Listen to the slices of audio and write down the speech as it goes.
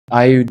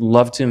I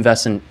love to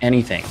invest in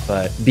anything,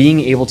 but being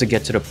able to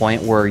get to the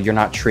point where you're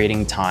not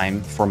trading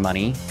time for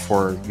money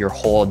for your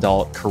whole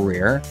adult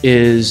career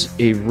is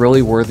a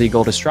really worthy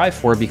goal to strive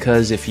for,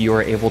 because if you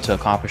are able to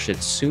accomplish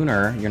it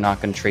sooner, you're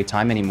not going to trade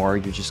time anymore.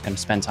 You're just going to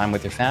spend time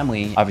with your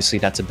family. Obviously,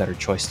 that's a better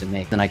choice to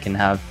make. Then I can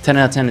have 10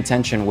 out of 10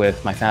 attention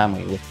with my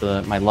family,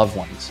 with my loved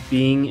ones.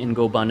 Being in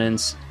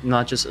Gobundance,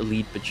 not just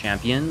elite, but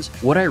champions,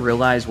 what I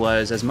realized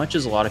was, as much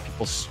as a lot of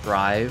people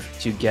strive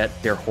to get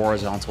their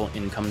horizontal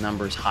income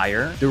numbers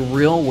higher, the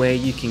real way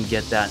you can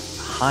get that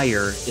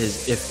higher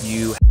is if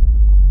you...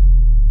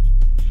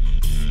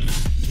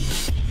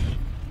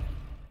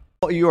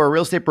 You are a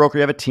real estate broker,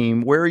 you have a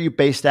team. Where are you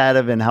based out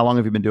of, and how long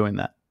have you been doing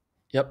that?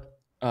 Yep.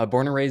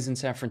 Born and raised in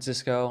San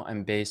Francisco.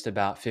 I'm based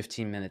about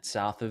 15 minutes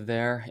south of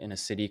there in a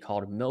city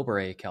called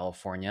Millbrae,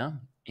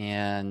 California.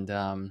 And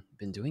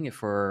been doing it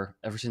for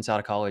ever since out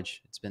of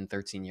college. It's been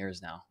 13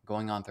 years now,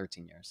 going on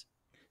 13 years.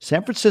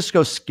 San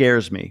Francisco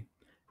scares me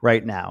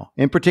right now,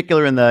 in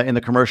particular in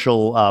the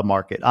commercial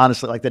market.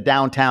 Honestly, like the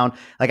downtown,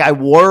 like I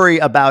worry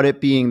about it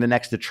being the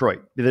next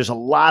Detroit. There's a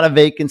lot of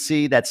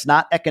vacancy that's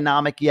not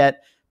economic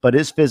yet, but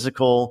is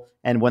physical.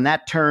 And when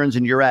that turns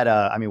and you're at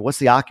I mean, what's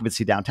the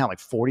occupancy downtown? Like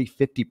 40,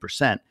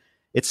 50%.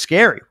 It's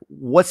scary.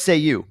 What say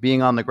you,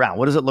 being on the ground?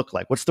 What does it look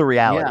like? What's the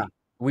reality? Yeah,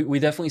 we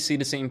definitely see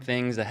the same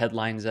things, the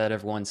headlines that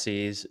everyone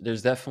sees.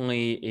 There's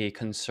definitely a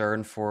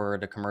concern for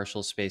the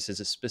commercial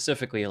spaces,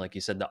 specifically, like you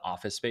said, the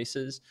office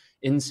spaces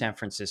in San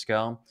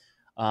Francisco.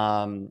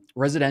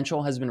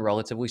 Residential has been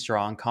relatively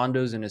strong.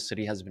 Condos in the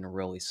city has been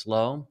really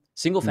slow.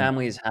 Single Hmm.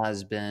 families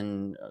has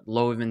been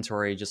low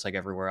inventory, just like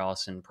everywhere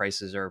else, and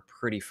prices are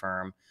pretty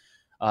firm.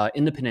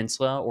 In the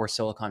peninsula or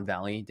Silicon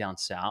Valley down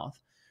south,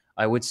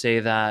 I would say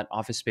that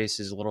office space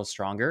is a little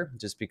stronger,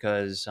 just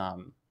because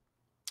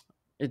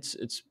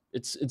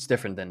it's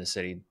different than the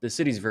city. The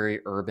city's very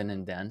urban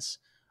and dense.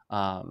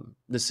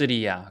 The city,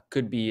 yeah,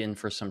 could be in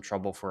for some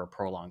trouble for a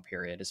prolonged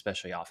period,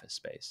 especially office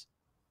space.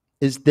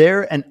 Is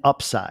there an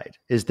upside?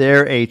 Is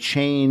there a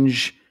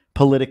change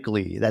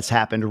politically that's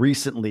happened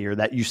recently or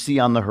that you see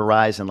on the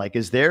horizon? Like,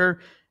 is there,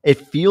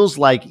 it feels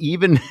like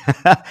even,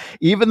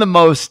 even the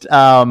most,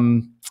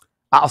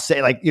 I'll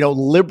say, like,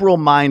 liberal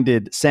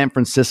minded San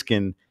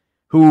Franciscan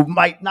who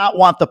might not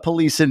want the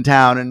police in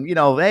town and,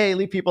 hey,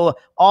 leave people,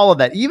 all of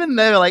that, even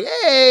they're like,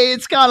 hey,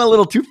 it's gone a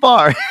little too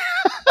far.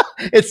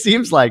 It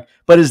seems like,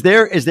 but is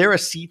there a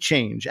sea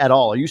change at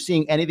all? Are you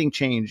seeing anything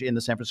change in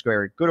the San Francisco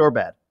area, good or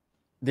bad?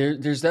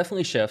 There's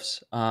definitely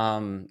shifts.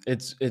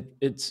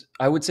 It's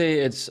I would say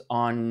it's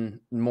on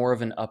more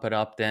of an up and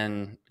up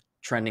than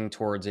trending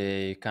towards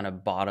a kind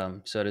of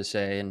bottom, so to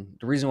say. And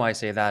the reason why I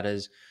say that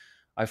is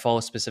I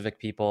follow specific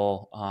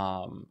people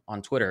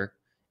on Twitter,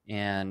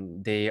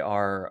 and they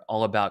are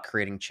all about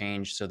creating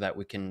change so that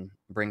we can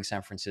bring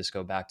San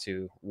Francisco back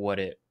to what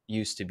it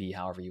used to be,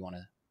 however you want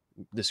to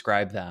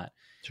describe that. And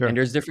Sure.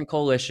 there's different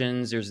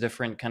coalitions, there's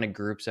different kind of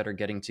groups that are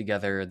getting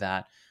together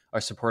that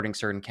are supporting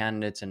certain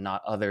candidates and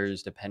not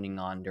others, depending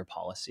on their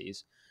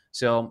policies.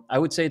 So I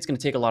would say it's going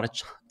to take a lot of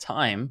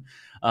time,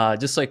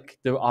 just like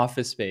the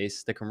office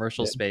space, the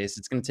commercial Yeah. space.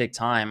 It's going to take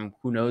time.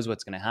 Who knows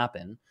what's going to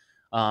happen?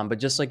 But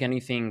just like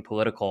anything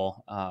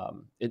political,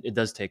 it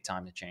does take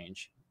time to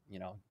change. You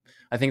know,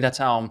 I think that's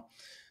how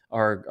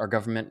our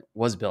government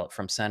was built,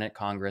 from Senate,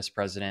 Congress,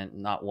 President.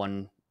 Not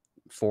one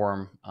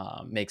form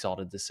makes all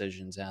the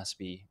decisions. It has to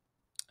be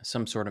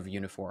some sort of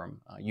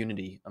uniform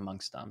unity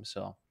amongst them.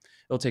 So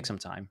it'll take some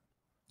time.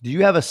 Do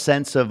you have a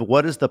sense of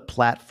what is the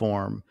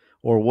platform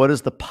or what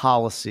is the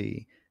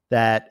policy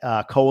that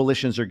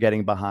coalitions are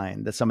getting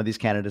behind that some of these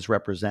candidates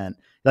represent?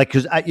 Like,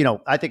 because I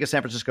think of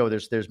San Francisco,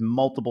 there's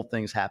multiple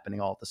things happening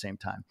all at the same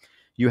time.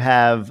 You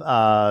have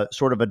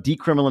sort of a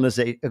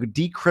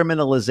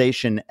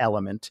decriminalization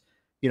element.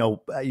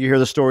 You hear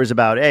the stories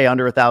about, hey,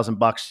 under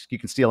 $1,000, you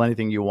can steal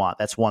anything you want.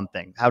 That's one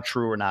thing. How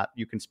true or not,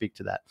 you can speak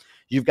to that.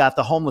 You've got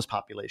the homeless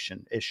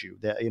population issue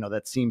that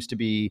that seems to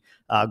be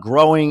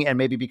growing and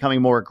maybe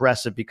becoming more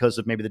aggressive because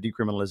of maybe the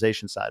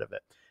decriminalization side of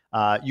it.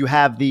 You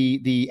have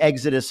the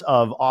exodus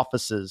of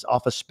office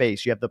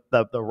space. You have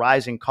the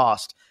rising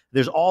cost.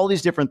 There's all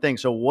these different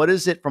things. So what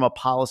is it from a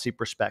policy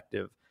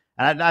perspective?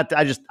 And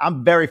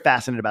I'm very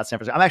fascinated about San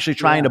Francisco. I'm actually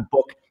trying Yeah. to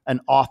book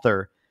an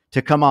author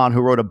to come on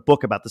who wrote a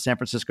book about the San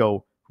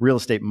Francisco real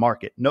estate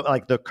market, no,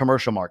 like the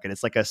commercial market.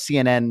 It's like a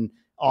CNN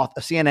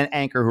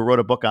anchor who wrote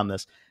a book on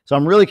this. So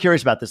I'm really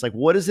curious about this. Like,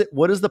 what is it?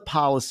 What is the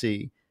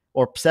policy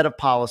or set of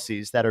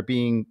policies that are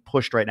being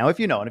pushed right now? If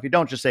you know, and if you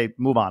don't, just say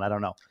move on. I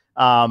don't know.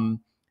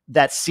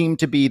 That seem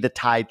to be the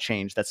tide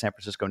change that San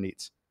Francisco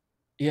needs.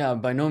 Yeah,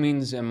 by no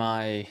means am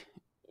I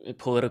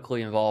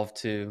politically involved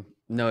to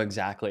know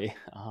exactly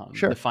the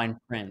Sure. fine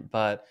print,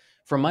 but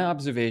from my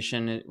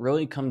observation, it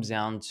really comes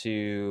down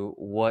to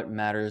what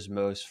matters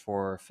most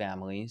for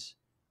families,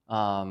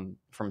 from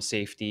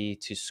safety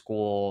to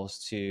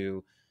schools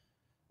to...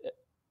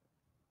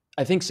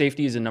 I think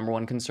safety is the number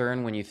one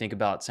concern when you think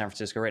about San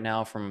Francisco right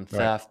now, from Right.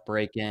 theft,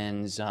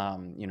 break-ins, a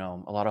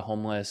lot of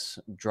homeless,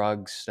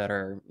 drugs that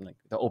are like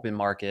the open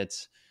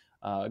markets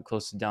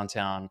close to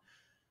downtown.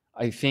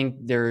 I think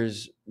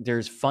there's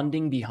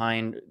funding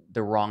behind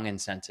the wrong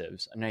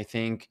incentives, and I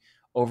think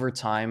over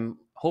time,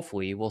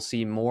 hopefully, we'll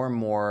see more and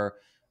more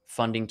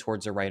funding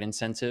towards the right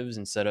incentives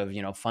instead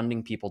of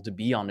funding people to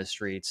be on the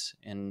streets.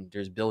 And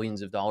there's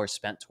billions of dollars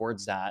spent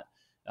towards that.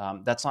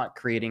 That's not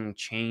creating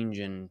change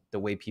in the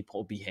way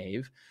people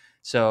behave.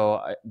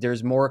 So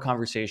there's more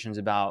conversations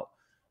about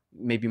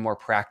maybe more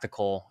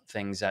practical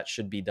things that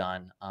should be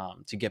done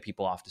to get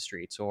people off the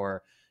streets,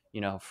 or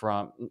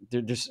from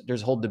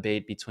there's a whole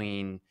debate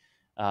between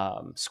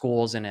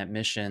schools and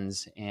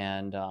admissions,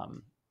 and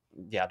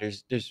yeah,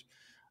 there's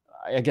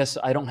I guess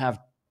I don't have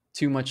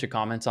too much to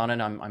comment on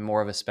it. I'm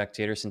more of a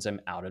spectator since I'm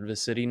out of the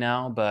city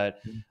now, but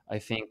I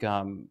think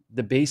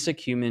the basic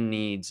human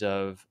needs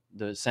of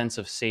the sense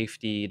of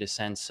safety, the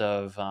sense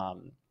of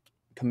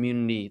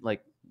community,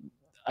 like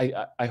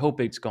I hope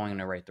it's going in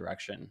the right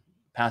direction.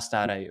 Past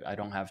that, I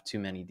don't have too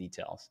many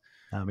details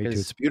Me too.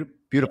 It's because a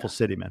beautiful yeah,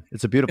 city, man.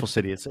 It's a beautiful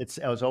city.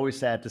 I was always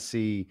sad to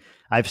see.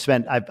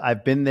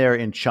 I've been there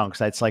in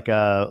chunks. It's like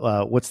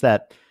what's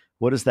that?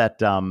 What is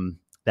that?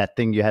 That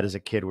thing you had as a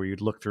kid where you'd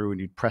look through and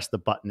you'd press the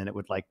button and it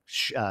would like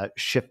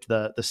shift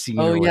the scene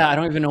oh or yeah, I whatever.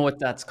 don't even know what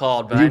that's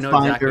called, but I know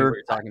exactly what Viewfinder,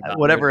 you're talking about,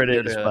 whatever it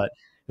near is. the But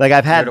like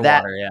I've near the had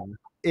that, water. Yeah,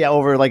 yeah,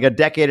 over like a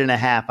decade and a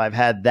half, I've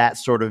had that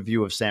sort of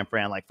view of San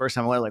Fran. Like first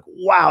time I went, like,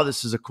 wow,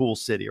 this is a cool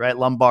city, right?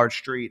 Lombard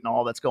Street and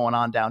all that's going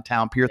on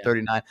downtown, Pier yeah.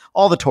 39,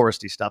 all the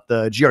touristy stuff,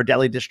 the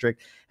Giardelli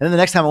district. And then the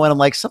next time I went, I'm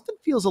like, something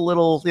feels a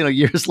little,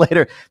 years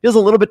later, feels a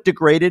little bit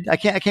degraded. I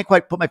can't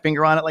quite put my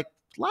finger on it. Like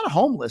a lot of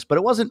homeless, but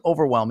it wasn't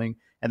overwhelming.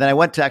 And then I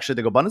went to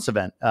actually the Gobundance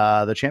event,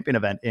 the champion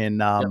event in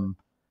Yep.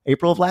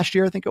 April of last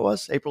year, I think it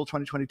was April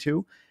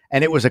 2022.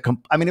 And it was it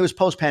was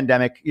post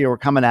pandemic. We're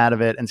coming out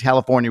of it, and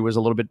California was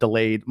a little bit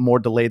delayed, more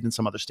delayed than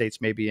some other states,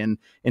 maybe in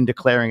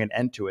declaring an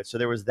end to it. So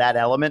there was that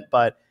element,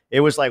 but it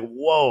was like,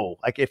 whoa,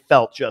 like it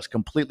felt just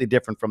completely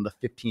different from the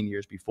 15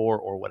 years before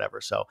or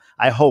whatever. So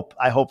I hope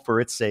for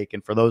its sake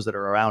and for those that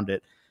are around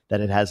it that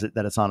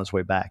it's on its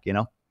way back.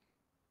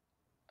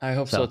 I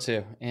hope so So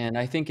too. And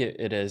I think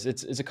it is.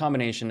 It's a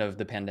combination of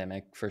the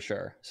pandemic for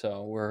sure.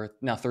 So we're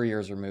now 3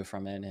 years removed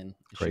from it, and it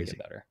should get crazy.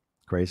 better.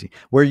 Crazy.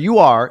 Where you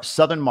are,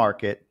 Southern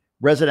market,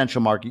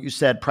 residential market, you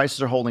said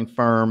prices are holding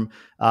firm.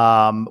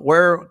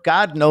 Where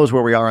God knows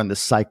where we are in this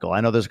cycle. I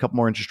know there's a couple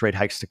more interest rate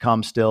hikes to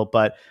come still,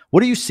 but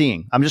what are you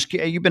seeing?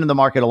 You've been in the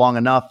market long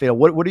enough.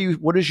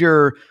 What's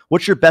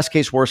your best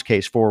case, worst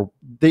case for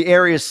the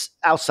areas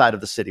outside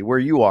of the city where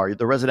you are,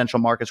 the residential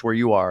markets where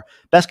you are?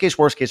 Best case,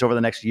 worst case over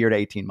the next year to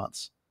 18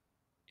 months.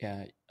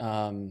 Yeah.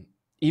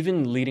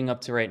 Even leading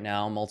up to right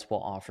now, multiple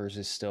offers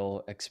is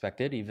still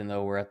expected, even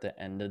though we're at the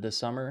end of the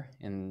summer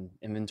and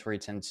inventory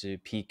tends to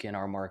peak in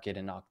our market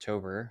in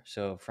October.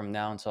 So from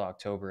now until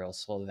October, it'll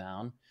slow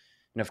down.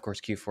 And of course,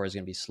 Q4 is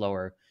going to be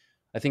slower.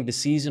 I think the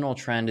seasonal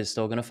trend is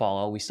still going to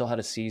follow. We still had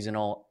a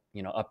seasonal,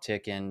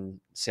 uptick in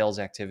sales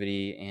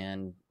activity,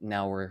 and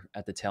now we're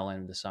at the tail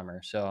end of the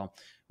summer. So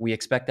we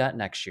expect that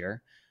next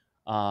year.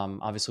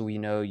 Obviously, we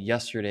know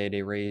yesterday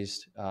they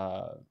raised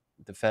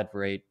the Fed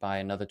rate by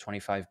another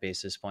 25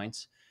 basis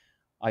points.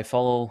 I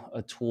follow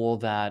a tool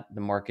that the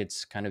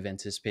markets kind of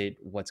anticipate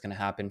what's going to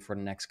happen for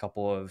the next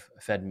couple of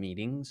Fed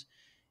meetings.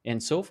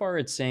 And so far,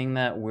 it's saying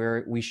that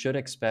we should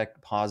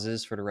expect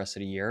pauses for the rest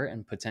of the year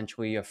and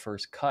potentially a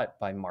first cut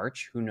by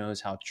March. Who knows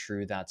how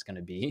true that's going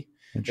to be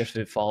if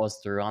Interesting. it follows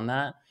through on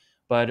that.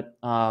 But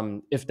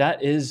if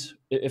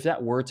that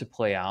were to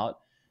play out,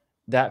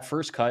 that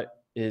first cut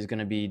is going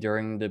to be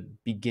during the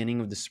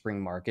beginning of the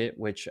spring market,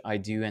 which I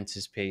do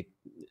anticipate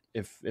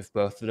if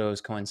both of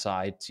those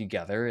coincide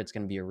together, it's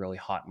going to be a really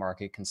hot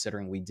market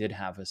considering we did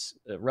have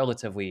a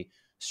relatively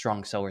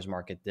strong sellers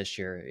market this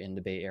year in the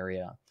Bay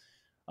Area.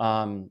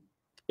 Um,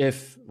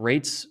 if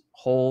rates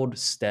hold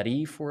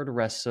steady for the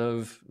rest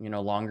of,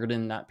 longer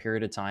than that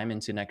period of time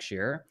into next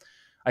year,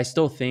 I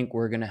still think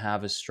we're going to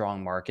have a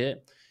strong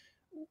market.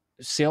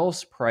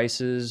 Sales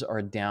prices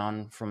are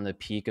down from the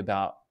peak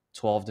about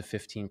 12 to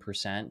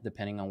 15%,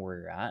 depending on where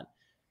you're at.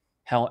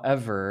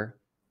 However,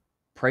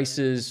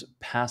 prices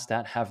past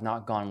that have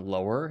not gone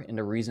lower. And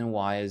the reason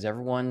why is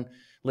everyone,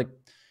 like,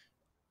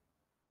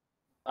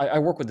 I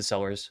work with the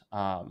sellers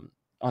on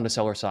the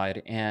seller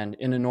side. And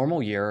in a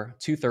normal year,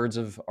 2/3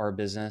 of our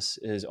business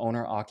is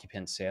owner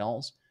occupant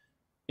sales.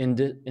 In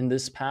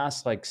this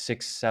past like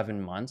 6,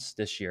 7 months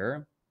this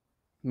year,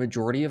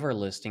 majority of our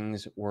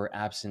listings were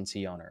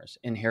absentee owners,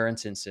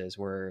 inheritances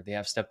where they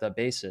have stepped up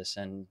basis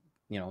and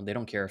they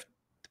don't care if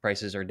the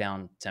prices are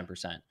down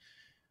 10%.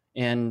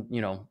 And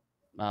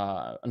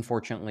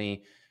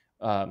unfortunately,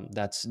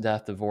 that's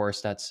death,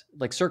 divorce, that's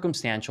like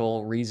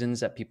circumstantial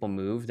reasons that people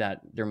move,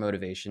 that their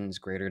motivation is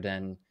greater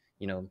than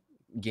you know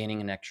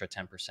gaining an extra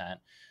 10%.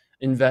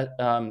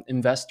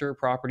 Investor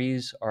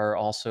properties are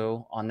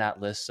also on that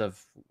list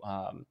of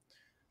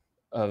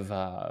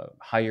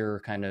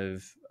higher kind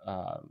of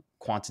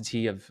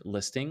quantity of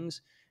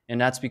listings. And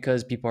that's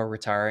because people are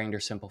retiring, they're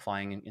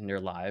simplifying in their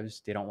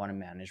lives. They don't want to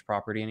manage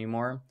property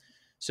anymore.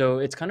 So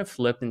it's kind of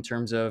flipped in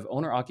terms of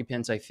owner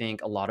occupants. I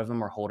think a lot of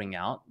them are holding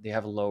out. They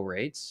have low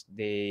rates.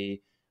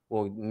 They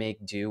will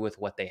make do with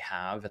what they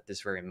have at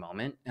this very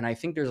moment. And I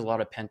think there's a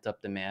lot of pent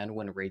up demand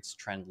when rates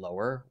trend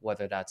lower,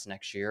 whether that's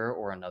next year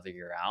or another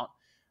year out.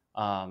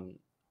 Um,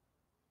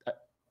 uh,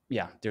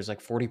 yeah, there's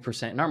like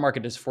 40% in our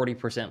market, there's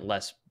 40%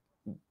 less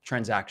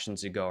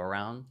transactions to go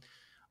around,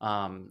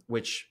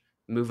 which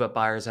move up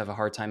buyers have a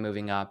hard time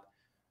moving up.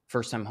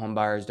 First time home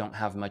buyers don't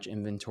have much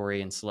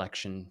inventory and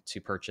selection to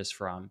purchase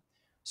from.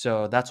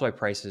 So that's why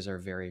prices are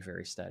very,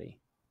 very steady.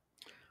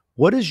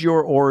 What is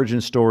your origin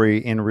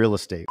story in real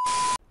estate?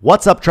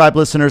 What's up, Tribe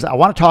listeners? I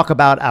want to talk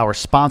about our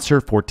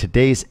sponsor for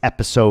today's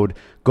episode,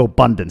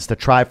 Gobundance, the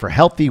tribe for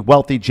healthy,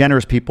 wealthy,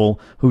 generous people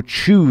who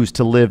choose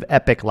to live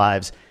epic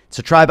lives. It's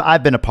a tribe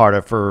I've been a part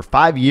of for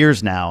 5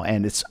 years now,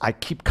 and I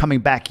keep coming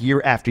back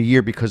year after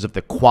year because of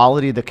the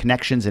quality of the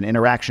connections and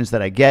interactions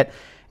that I get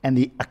and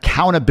the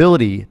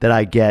accountability that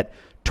I get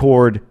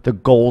toward the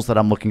goals that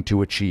I'm looking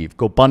to achieve.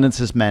 Gobundance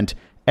has meant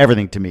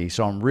everything to me.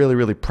 So I'm really,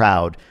 really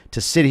proud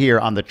to sit here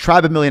on the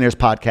Tribe of Millionaires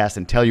podcast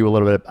and tell you a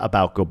little bit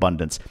about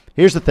Gobundance.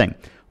 Here's the thing.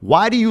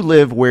 Why do you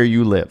live where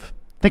you live?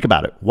 Think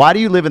about it. Why do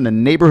you live in the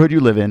neighborhood you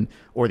live in,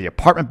 or the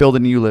apartment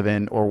building you live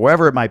in, or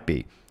wherever it might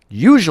be?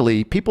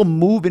 Usually people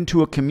move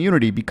into a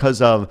community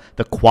because of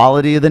the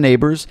quality of the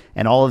neighbors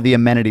and all of the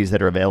amenities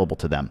that are available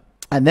to them.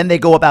 And then they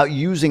go about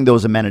using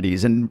those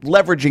amenities and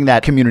leveraging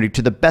that community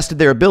to the best of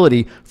their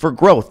ability for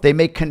growth. They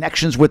make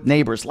connections with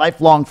neighbors,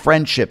 lifelong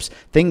friendships,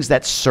 things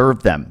that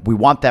serve them. We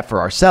want that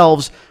for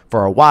ourselves, for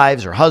our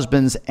wives or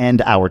husbands,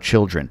 and our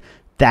children.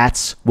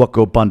 That's what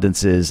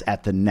Gobundance is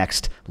at the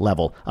next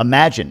level.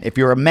 Imagine if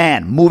you're a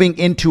man moving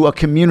into a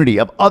community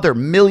of other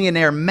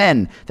millionaire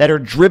men that are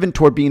driven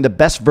toward being the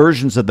best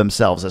versions of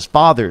themselves as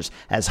fathers,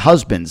 as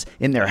husbands,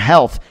 in their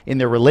health, in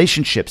their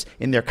relationships,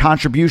 in their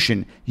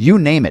contribution, you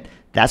name it.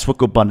 That's what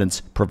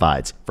Gobundance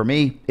provides. For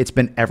me, it's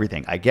been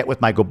everything. I get with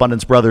my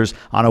Gobundance brothers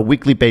on a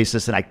weekly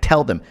basis and I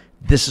tell them,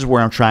 this is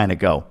where I'm trying to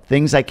go.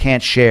 Things I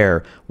can't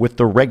share with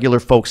the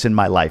regular folks in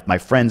my life, my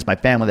friends, my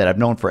family that I've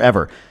known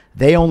forever.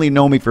 They only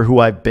know me for who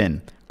I've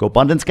been.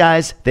 Gobundance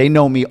guys, they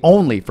know me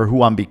only for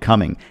who I'm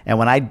becoming. And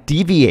when I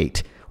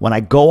deviate, when I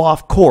go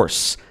off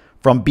course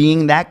from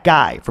being that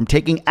guy, from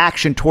taking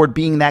action toward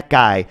being that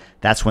guy,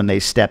 that's when they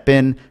step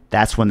in,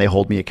 that's when they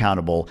hold me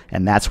accountable,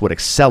 and that's what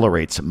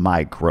accelerates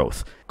my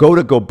growth. Go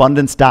to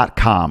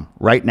Gobundance.com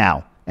right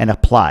now and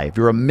apply. If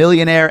you're a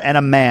millionaire and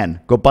a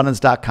man,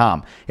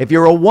 Gobundance.com. If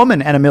you're a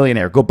woman and a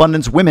millionaire,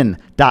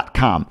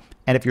 GobundanceWomen.com.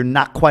 And if you're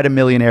not quite a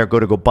millionaire, go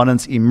to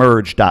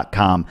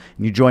GobundanceEmerge.com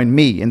and you join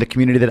me in the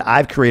community that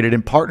I've created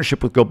in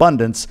partnership with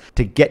Gobundance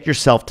to get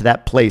yourself to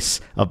that place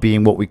of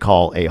being what we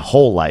call a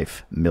whole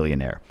life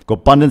millionaire.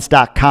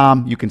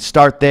 Gobundance.com. You can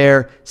start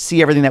there,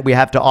 see everything that we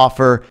have to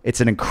offer.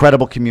 It's an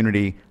incredible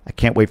community. I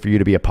can't wait for you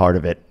to be a part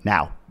of it.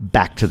 Now,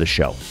 back to the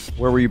show.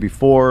 Where were you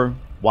before?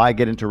 Why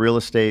get into real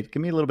estate?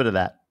 Give me a little bit of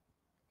that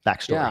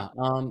backstory.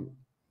 Yeah,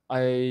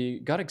 I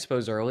got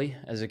exposed early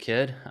as a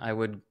kid. I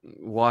would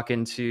walk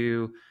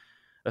into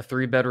a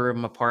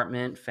 3-bedroom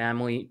apartment,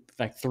 family,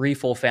 like 3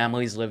 full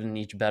families lived in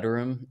each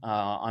bedroom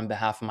on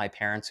behalf of my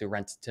parents who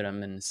rented to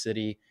them in the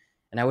city.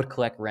 And I would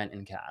collect rent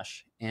in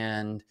cash.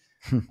 And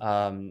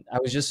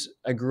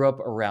I grew up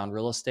around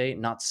real estate,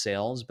 not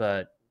sales,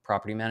 but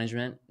property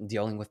management,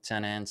 dealing with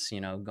tenants,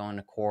 going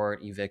to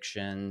court,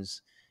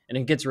 evictions. And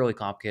it gets really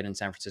complicated in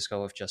San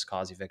Francisco with just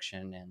cause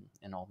eviction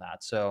and all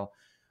that. So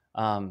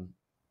um,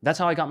 that's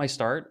how I got my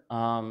start.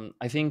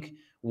 I think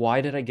why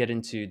did I get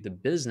into the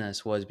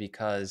business was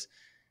because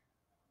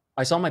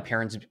I saw my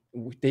parents.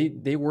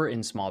 They were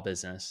in small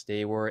business.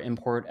 They were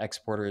import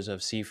exporters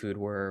of seafood.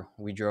 Where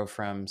we drove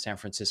from San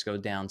Francisco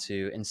down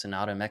to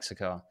Ensenada,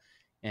 Mexico,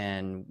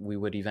 and we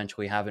would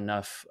eventually have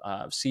enough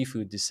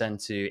seafood to send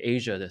to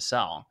Asia to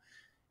sell.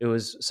 It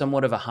was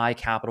somewhat of a high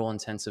capital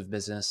intensive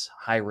business,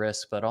 high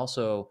risk, but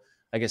also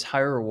I guess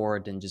higher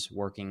reward than just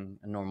working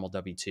a normal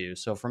W-2.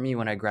 So for me,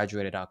 when I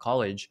graduated out of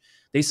college,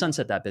 they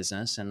sunset that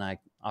business, and I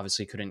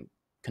obviously couldn't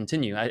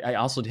continue. I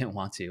also didn't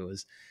want to.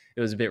 It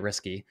was a bit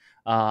risky.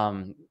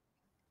 Um,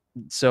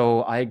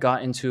 so I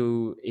got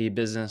into a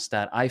business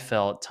that I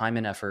felt time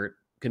and effort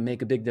could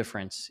make a big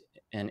difference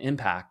and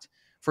impact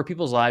for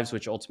people's lives,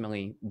 which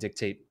ultimately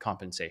dictate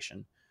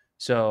compensation.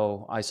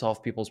 So I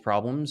solve people's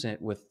problems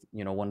with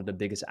one of the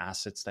biggest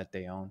assets that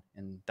they own,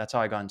 and that's how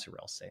I got into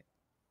real estate.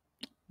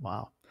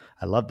 Wow.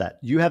 I love that.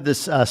 You have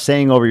this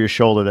saying over your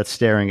shoulder that's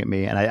staring at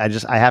me, and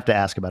I have to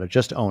ask about it.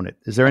 Just own it.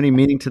 Is there any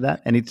meaning to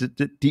that? Any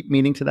deep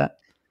meaning to that?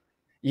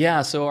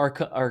 Yeah, so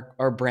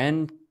our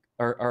brand,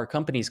 our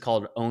company is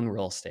called Own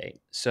Real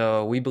Estate.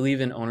 So we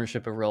believe in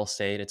ownership of real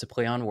estate. It's a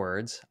play on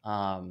words.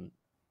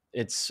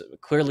 It's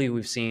clearly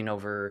we've seen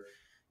over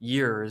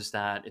years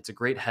that it's a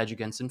great hedge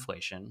against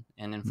inflation,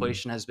 and Mm.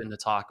 inflation has been the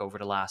talk over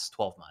the last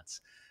 12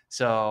 months.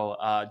 So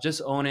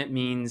just own it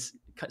means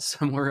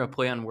somewhere a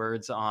play on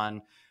words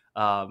on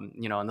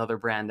another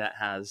brand that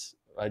has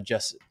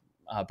just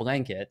a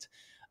blanket,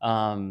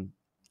 um,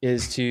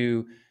 is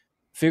to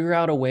figure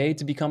out a way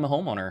to become a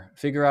homeowner,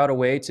 figure out a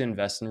way to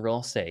invest in real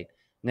estate.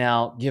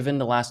 Now, given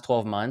the last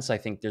 12 months, I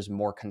think there's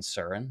more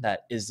concern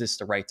that is this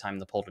the right time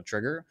to pull the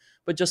trigger?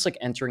 But just like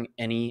entering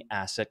any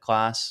asset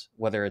class,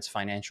 whether it's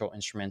financial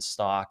instruments,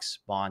 stocks,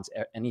 bonds,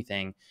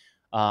 anything,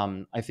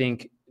 I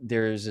think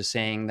there's a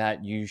saying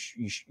that you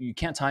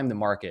can't time the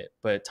market,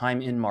 but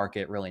time in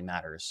market really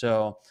matters.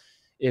 So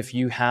if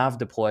you have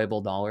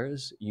deployable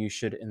dollars, you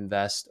should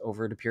invest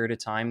over the period of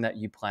time that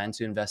you plan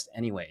to invest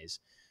anyways.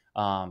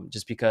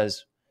 Just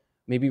because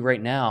maybe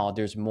right now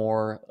there's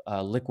more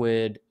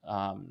liquid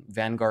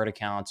Vanguard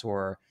accounts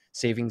or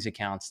savings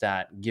accounts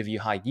that give you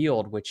high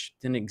yield, which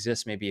didn't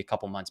exist maybe a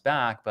couple months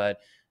back, but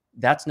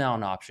that's now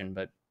an option.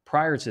 But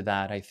prior to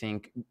that, I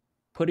think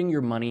putting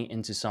your money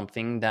into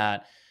something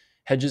that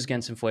hedges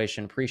against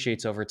inflation,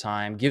 appreciates over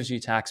time, gives you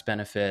tax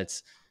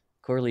benefits.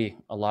 Clearly,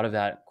 a lot of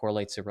that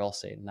correlates to real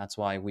estate. And that's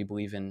why we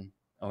believe in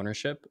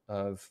ownership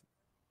of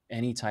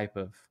any type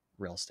of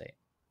real estate.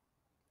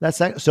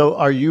 So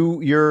are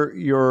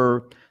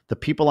you're the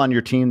people on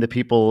your team, the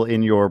people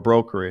in your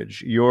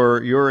brokerage,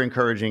 you're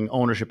encouraging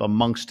ownership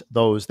amongst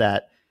those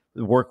that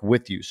work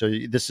with you. So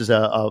this is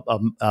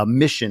a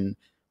mission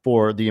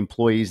for the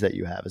employees that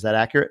you have. Is that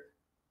accurate?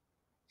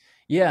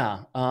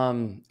 Yeah,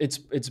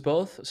 it's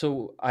both.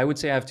 So I would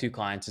say I have two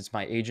clients. It's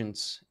my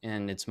agents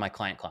and it's my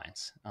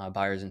clients,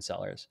 buyers and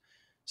sellers.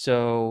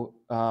 So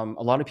a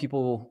lot of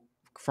people,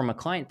 from a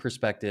client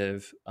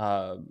perspective,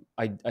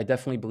 I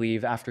definitely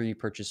believe after you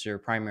purchase your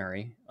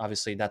primary,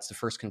 obviously that's the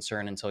first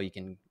concern until you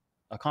can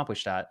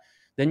accomplish that.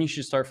 Then you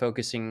should start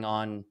focusing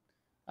on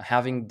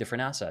having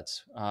different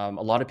assets. A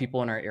lot of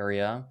people in our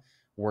area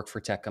work for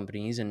tech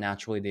companies, and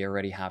naturally they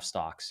already have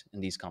stocks in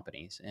these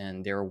companies,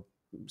 and they're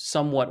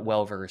somewhat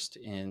well versed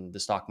in the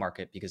stock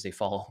market because they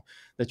follow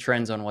the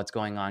trends on what's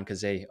going on because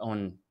they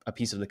own a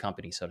piece of the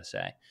company, so to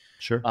say.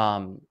 Sure.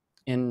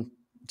 And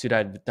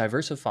to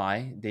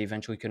diversify, they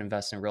eventually could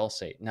invest in real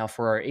estate. Now,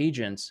 for our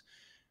agents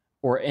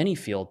or any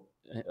field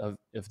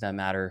of that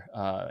matter,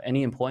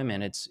 any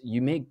employment, it's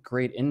you make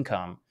great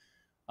income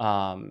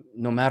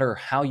no matter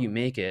how you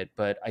make it.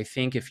 But I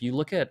think if you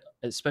look at,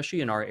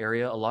 especially in our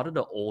area, a lot of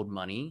the old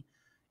money,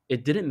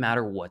 it didn't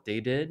matter what they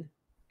did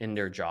in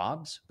their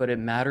jobs, but it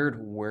mattered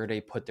where they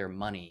put their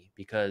money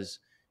because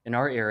in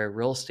our area,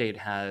 real estate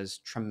has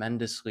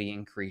tremendously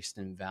increased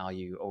in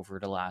value over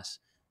the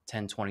last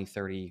 10, 20,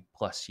 30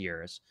 plus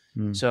years.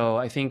 Mm. So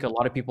I think a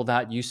lot of people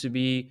that used to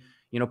be,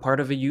 part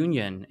of a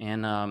union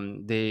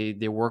and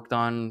they worked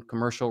on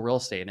commercial real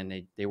estate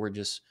and they were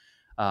just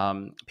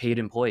paid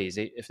employees.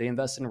 If they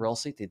invested in real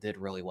estate, they did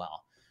really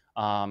well.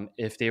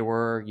 If they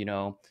were,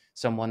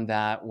 someone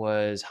that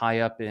was high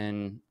up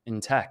in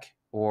tech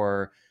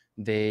or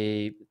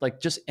they like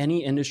just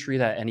any industry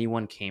that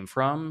anyone came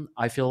from,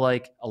 I feel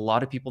like a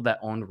lot of people that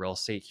owned real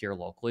estate here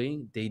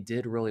locally, they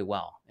did really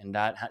well, and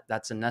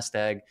that's a nest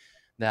egg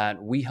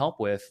that we help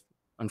with.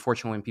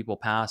 Unfortunately, when people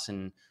pass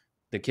and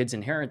the kids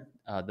inherit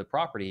the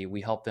property,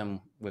 we help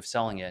them with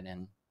selling it,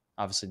 and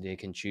obviously they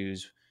can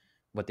choose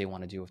what they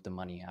want to do with the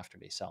money after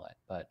they sell it.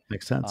 But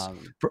Makes sense. um,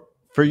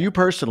 For yeah. you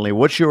personally,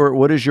 what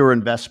is your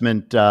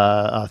investment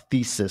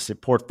thesis,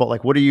 portfolio?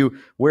 Like,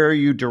 where are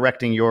you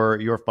directing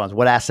your funds?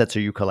 What assets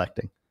are you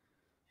collecting?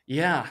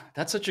 Yeah,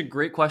 that's such a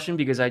great question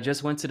because I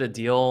just went to the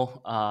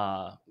deal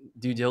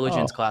due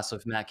diligence Oh, class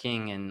with Matt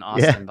King in yeah.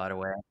 Austin, by the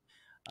way,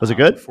 Was it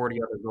with good? 40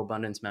 other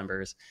Gobundance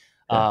members.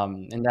 Yeah.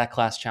 And that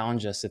class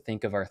challenged us to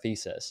think of our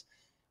thesis,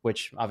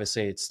 which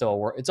obviously it's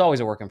still it's always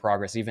a work in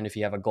progress. Even if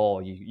you have a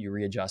goal, you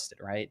readjust it,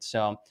 right?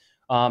 So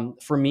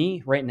for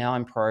me, right now,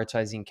 I'm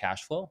prioritizing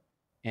cash flow,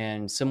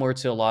 and similar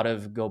to a lot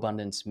of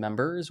Gobundance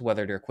members,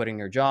 whether they're quitting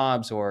their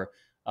jobs or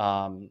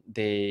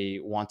they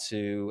want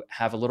to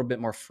have a little bit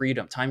more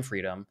freedom, time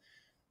freedom.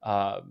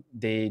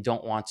 They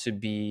don't want to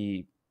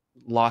be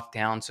locked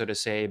down, so to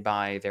say,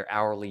 by their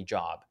hourly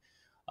job.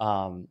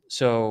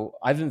 So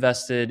I've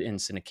invested in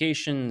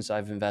syndications.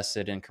 I've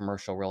invested in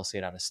commercial real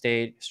estate out of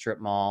state, strip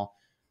mall,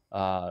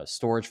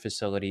 storage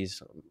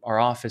facilities, our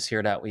office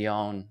here that we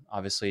own,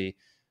 obviously,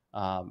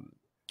 um,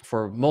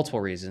 for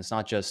multiple reasons,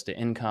 not just the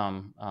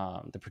income,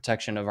 the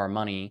protection of our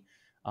money,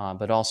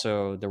 but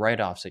also the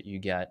write-offs that you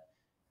get.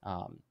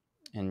 Um,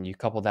 and you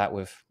couple that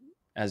with,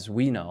 as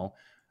we know,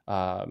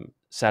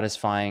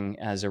 satisfying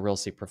as a real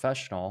estate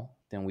professional,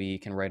 then we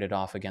can write it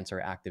off against our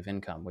active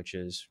income, which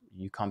is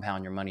you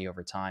compound your money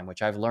over time,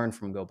 which I've learned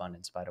from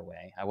Gobundance, by the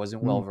way. I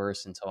wasn't well Mm.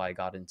 versed until I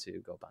got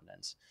into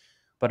Gobundance.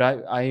 But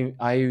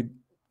I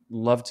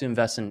love to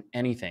invest in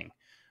anything.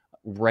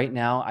 Right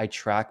now, I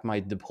track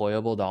my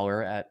deployable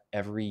dollar at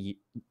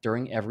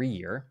during every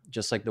year,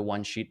 just like the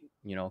one sheet,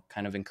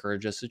 kind of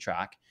encourage us to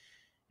track.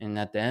 And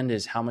at the end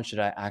is how much did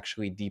I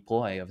actually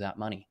deploy of that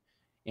money?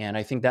 And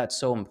I think that's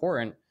so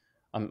important.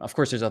 Of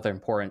course, there's other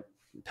important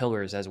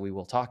pillars as we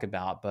will talk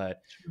about,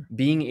 but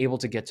being able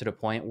to get to the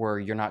point where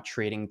you're not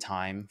trading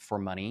time for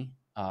money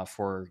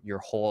for your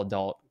whole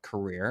adult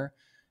career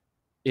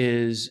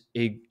is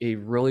a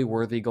really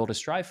worthy goal to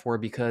strive for,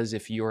 because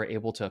if you are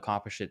able to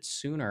accomplish it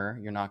sooner,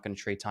 you're not going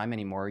to trade time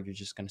anymore. You're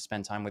just going to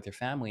spend time with your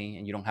family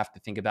and you don't have to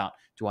think about,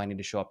 do I need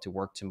to show up to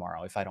work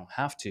tomorrow? If I don't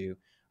have to,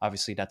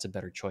 obviously that's a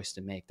better choice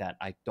to make, that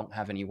I don't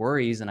have any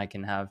worries and I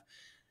can have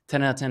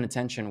 10 out of 10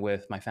 attention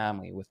with my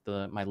family, with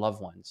my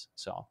loved ones.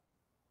 So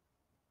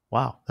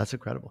Wow, that's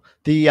incredible.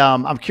 The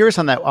I'm curious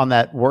on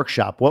that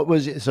workshop. What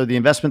was so the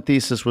investment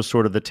thesis was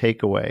sort of the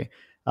takeaway.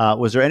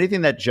 Was there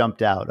anything that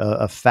jumped out?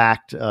 A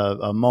fact,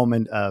 a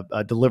moment,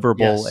 a deliverable,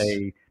 yes,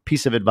 a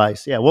piece of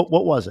advice? Yeah. What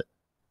was it?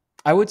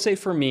 I would say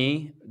for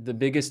me, the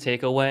biggest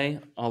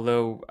takeaway,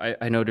 although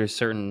I know there's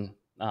certain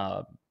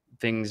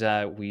things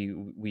that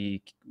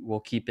we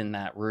will keep in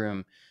that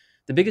room,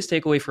 the biggest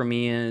takeaway for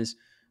me is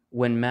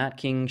when Matt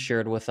King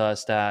shared with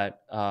us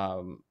that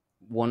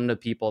one of the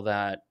people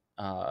that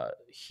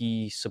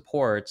he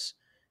supports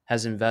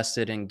has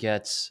invested and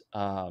gets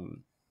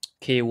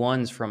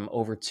K1s from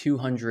over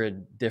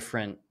 200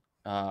 different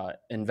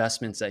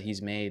investments that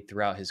he's made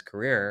throughout his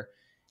career.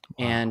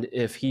 Wow. And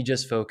if he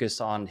just focused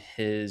on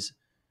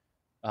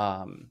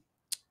um,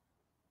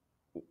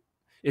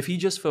 if he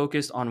just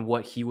focused on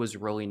what he was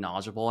really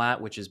knowledgeable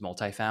at, which is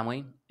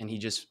multifamily, and he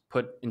just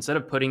instead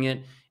of putting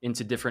it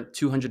into different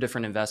 200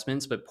 different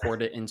investments, but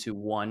poured it into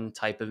one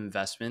type of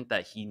investment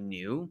that he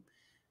knew,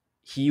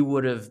 he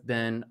would have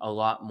been a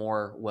lot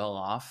more well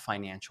off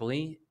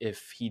financially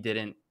if he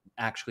didn't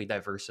actually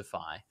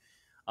diversify.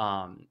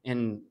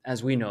 And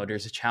as we know,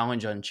 there's a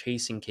challenge on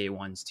chasing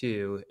K1s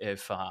too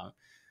if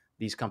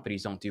these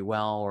companies don't do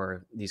well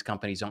or these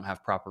companies don't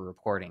have proper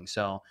reporting.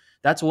 So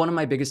that's one of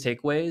my biggest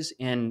takeaways.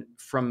 And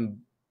from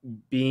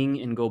being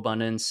in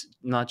GoBundance,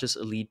 not just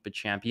elite, but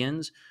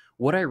champions,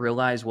 what I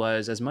realized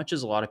was as much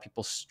as a lot of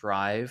people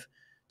strive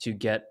to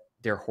get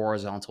their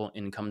horizontal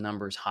income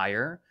numbers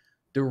higher,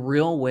 the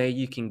real way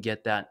you can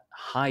get that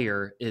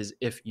higher is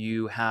if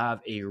you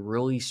have a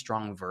really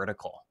strong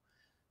vertical.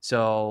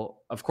 So,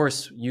 of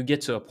course, you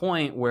get to a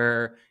point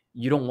where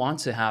you don't want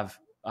to have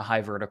a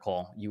high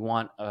vertical, you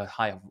want a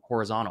high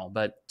horizontal.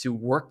 But to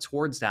work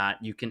towards that,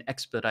 you can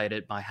expedite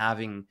it by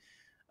having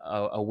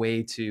a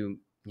way to,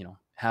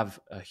 have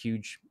a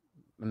huge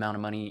amount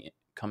of money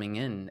coming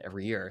in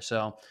every year.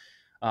 So,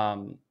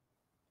 um,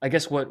 I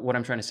guess what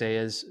I'm trying to say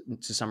is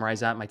to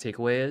summarize that, my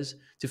takeaway is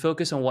to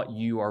focus on what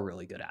you are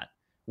really good at,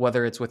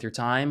 whether it's with your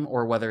time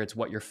or whether it's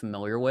what you're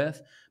familiar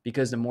with,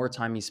 because the more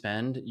time you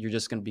spend, you're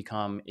just going to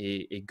become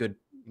a good,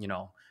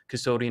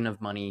 custodian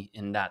of money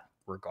in that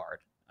regard,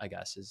 I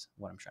guess is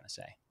what I'm trying to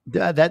say.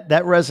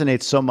 That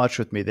resonates so much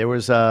with me.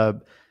 There's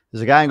a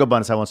guy in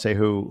GoBundance, I won't say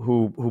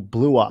who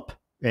blew up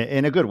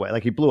in a good way.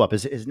 Like he blew up.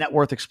 His net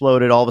worth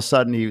exploded. All of a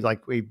sudden, he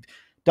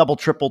double,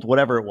 tripled,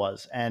 whatever it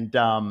was. And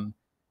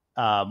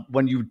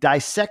when you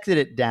dissected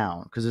it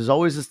down, because there's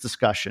always this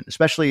discussion,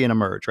 especially in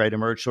Emerge, right?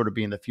 Emerge sort of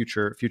being the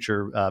future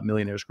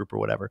millionaires group or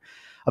whatever,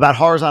 about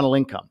horizontal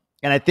income.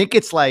 And I think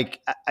it's like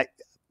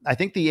I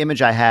think the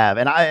image I have,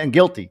 and I am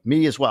guilty,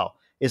 me as well,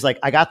 is like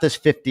I got this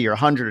 50 or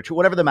 100 or two,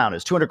 whatever the amount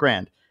is, 200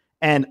 grand,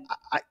 and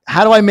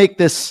how do I make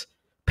this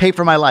pay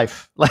for my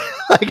life?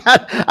 Like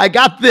I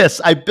got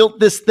this, I built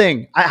this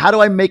thing. How do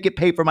I make it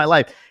pay for my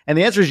life? And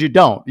the answer is you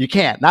don't. You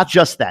can't. Not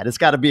just that. It's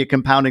got to be a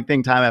compounding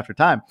thing time after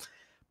time.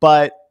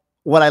 But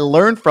what I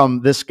learned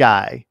from this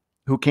guy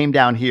who came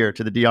down here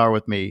to the DR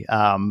with me, he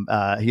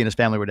and his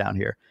family were down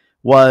here,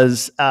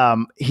 was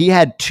he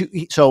had two.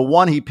 So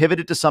one, he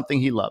pivoted to something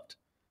he loved.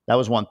 That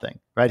was one thing,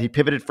 right? He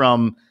pivoted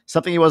from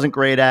something he wasn't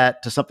great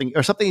at to something,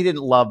 or something he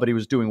didn't love, but he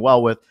was doing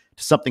well with,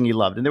 to something he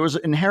loved. And there was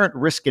inherent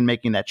risk in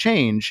making that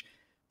change,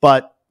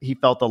 but he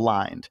felt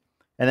aligned.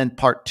 And then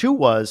part two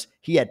was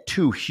he had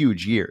 2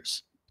 huge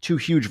years, 2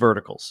 huge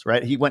verticals,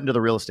 right? He went into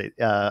the real estate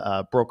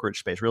brokerage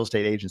space, real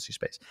estate agency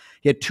space.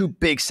 He had 2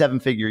 big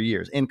 7-figure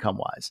years income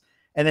wise.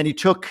 And then he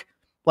took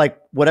like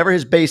whatever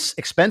his base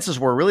expenses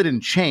were, really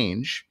didn't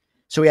change.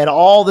 So he had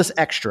all this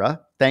extra,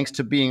 thanks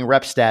to being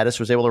rep status,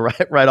 was able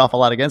to write off a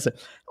lot against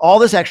it, all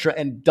this extra,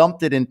 and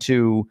dumped it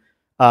into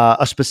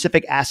a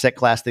specific asset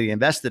class that he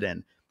invested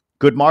in.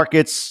 Good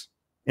markets,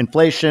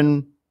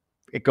 inflation,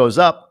 it goes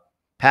up.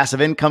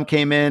 Passive income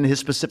came in. His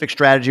specific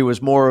strategy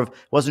was more of,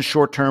 wasn't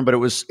short term, but it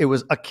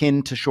was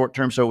akin to short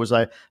term. So it was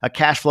a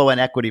cash flow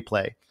and equity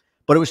play.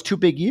 But it was 2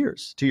 big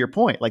years, to your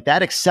point. Like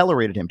that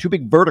accelerated him, 2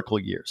 big vertical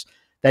years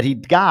that he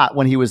got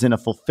when he was in a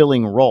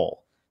fulfilling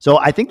role. So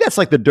I think that's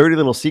like the dirty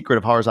little secret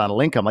of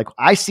horizontal income. Like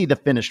I see the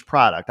finished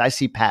product. I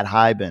see Pat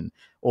Hyben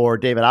or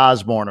David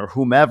Osborne or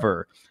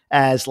whomever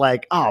as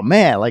like, oh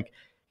man, like,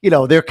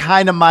 they're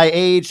kind of my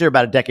age. They're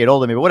about a decade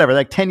older than me, but whatever,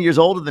 like 10 years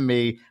older than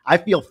me. I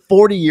feel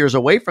 40 years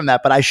away from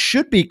that, but I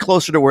should be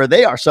closer to where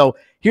they are. So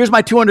here's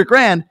my 200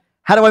 grand.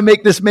 How do I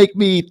make this make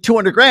me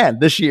 200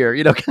 grand this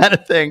year? Kind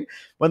of thing.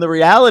 When the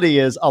reality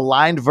is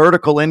aligned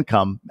vertical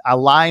income,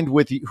 aligned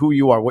with who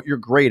you are, what you're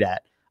great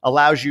at,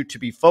 allows you to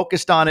be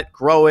focused on it,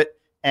 grow it,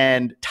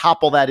 and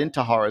topple that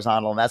into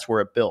horizontal. And that's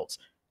where it builds.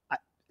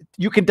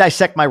 You can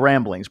dissect my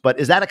ramblings, but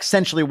is that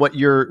essentially what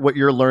you're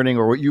learning,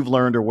 or what you've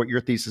learned, or what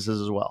your thesis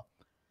is as well?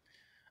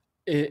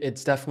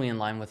 It's definitely in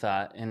line with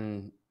that,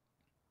 and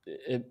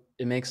it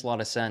makes a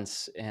lot of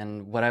sense.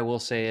 And what I will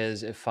say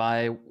is, if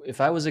I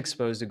was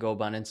exposed to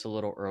GoBundance a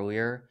little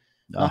earlier,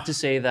 Not Oh, to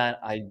say that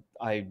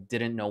I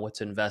didn't know what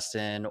to invest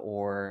in,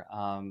 or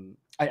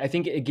I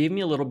think it gave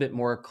me a little bit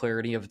more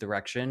clarity of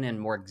direction and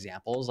more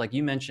examples. Like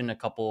you mentioned, a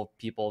couple of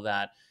people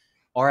that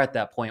are at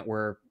that point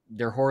where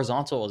their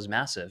horizontal is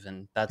massive,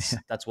 and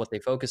that's what they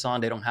focus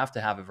on. They don't have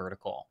to have a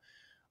vertical.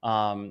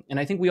 And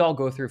I think we all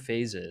go through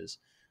phases.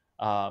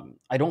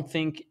 I don't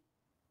think,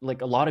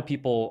 like, a lot of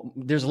people,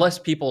 there's less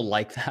people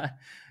like that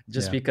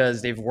just yeah.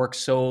 because they've worked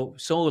so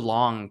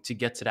long to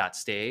get to that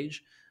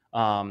stage.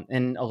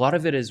 And a lot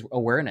of it is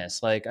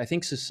awareness. Like, I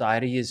think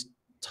society is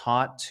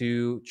taught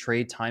to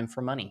trade time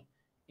for money,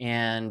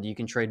 and you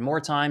can trade more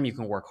time, you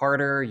can work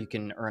harder, you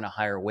can earn a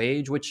higher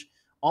wage, which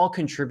all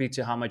contribute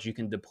to how much you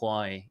can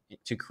deploy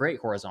to create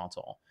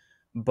horizontal.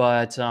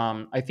 But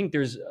I think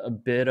there's a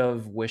bit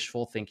of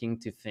wishful thinking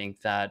to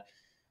think that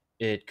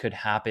it could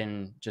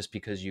happen just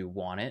because you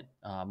want it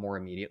more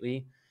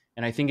immediately.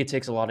 And I think it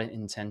takes a lot of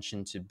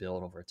intention to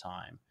build over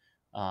time.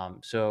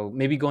 So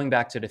maybe going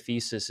back to the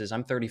thesis is,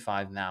 I'm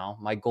 35 now.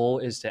 My goal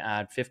is to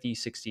add 50,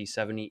 60,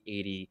 70,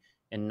 80,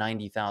 and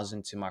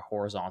 90,000 to my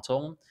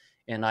horizontal.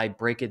 And I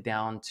break it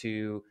down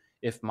to,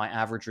 if my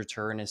average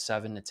return is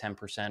 7 to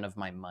 10% of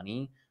my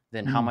money,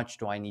 then how Mm. much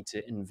do I need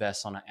to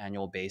invest on an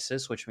annual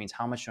basis, which means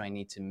how much do I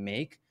need to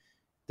make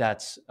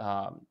that's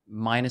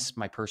minus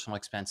my personal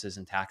expenses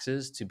and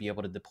taxes to be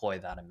able to deploy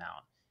that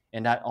amount.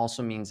 And that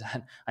also means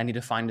that I need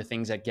to find the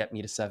things that get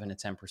me to 7 to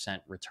 10%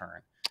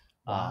 return.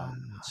 Wow.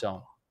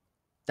 So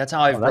that's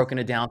how I've Oh, broken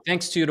it down.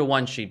 Thanks to the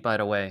one sheet, by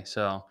the way.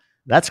 So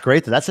that's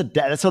great. That's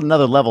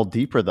another level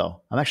deeper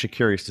though. I'm actually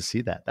curious to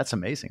see that. That's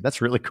amazing. That's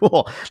really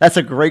cool. That's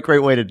a great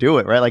way to do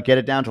it, right? Like get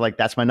it down to like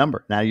that's my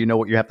number. Now you know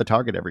what you have to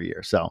target every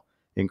year. So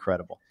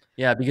incredible.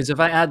 yeah, because if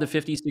I add the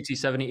 50, 60,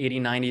 70, 80,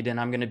 90, then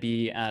I'm going to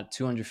be at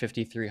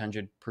 250,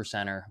 300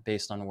 percenter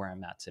based on where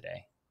I'm at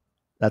today.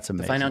 That's The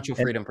amazing. financial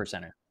And freedom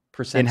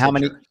in how percentager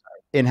many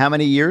in how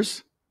many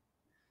years?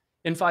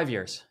 in 5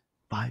 years.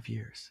 5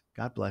 years.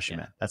 God bless you,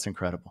 Yeah. man. That's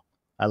incredible.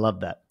 I love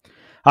that.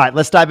 All right,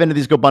 let's dive into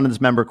these GoBundance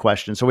member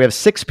questions. So we have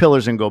 6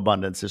 pillars in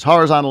GoBundance. There's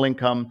horizontal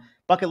income,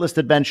 bucket list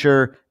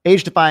adventure,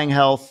 age defying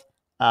health,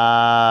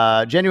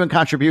 genuine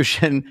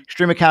contribution,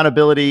 extreme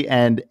accountability,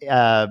 and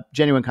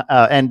authentic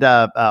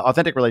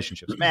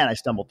relationships. Man, I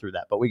stumbled through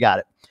that, but we got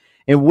it.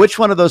 In which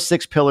one of those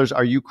 6 pillars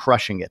are you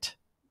crushing it?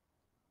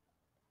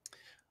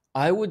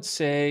 I would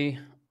say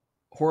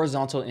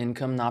horizontal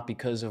income, not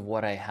because of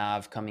what I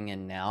have coming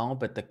in now,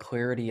 but the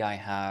clarity I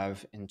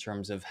have in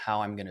terms of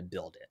how I'm going to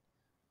build it.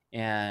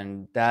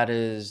 And that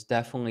is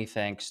definitely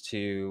thanks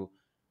to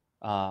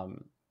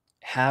um,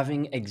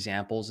 having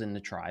examples in the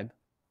tribe,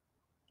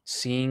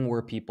 seeing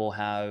where people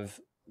have,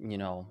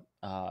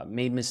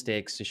 made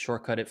mistakes to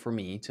shortcut it for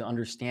me to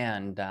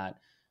understand that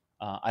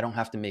I don't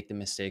have to make the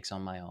mistakes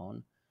on my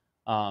own.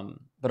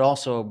 But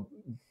also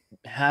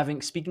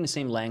speaking the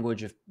same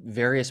language of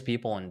various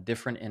people in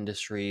different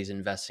industries,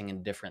 investing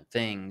in different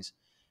things.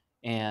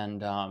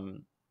 And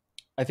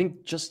I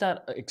think just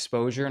that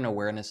exposure and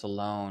awareness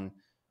alone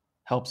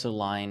helps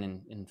align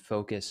and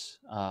focus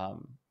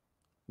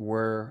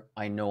where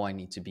I know I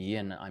need to be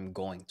and I'm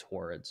going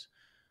towards.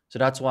 So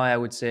that's why I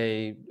would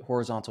say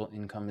horizontal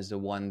income is the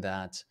one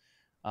that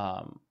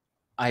um,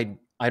 I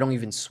don't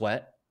even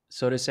sweat,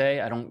 so to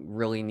say. I don't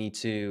really need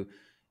to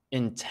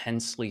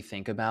intensely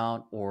think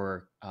about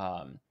or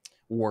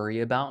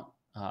worry about.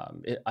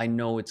 I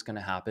know it's going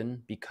to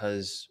happen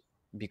because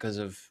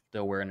of the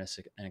awareness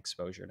and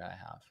exposure that I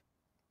have.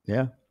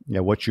 Yeah.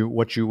 Yeah, what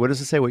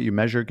does it say? What you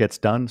measure gets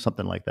done,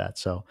 something like that.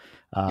 So,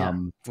 Yeah,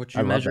 what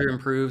I you love that. measure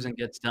improves and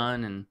gets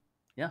done, and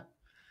yeah.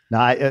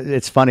 No,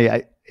 it's funny.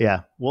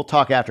 Yeah, we'll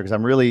talk after because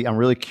I'm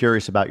really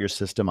curious about your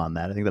system on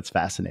that. I think that's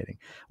fascinating.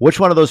 Which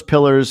one of those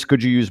pillars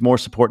could you use more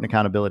support and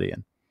accountability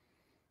in?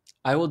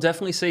 I will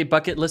definitely say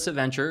bucket list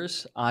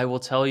adventures. I will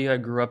tell you, I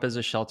grew up as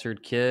a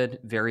sheltered kid.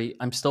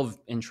 I'm still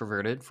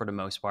introverted for the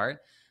most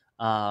part.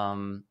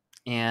 And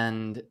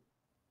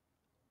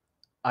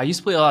I used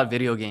to play a lot of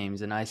video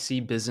games, and I see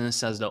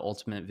business as the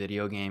ultimate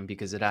video game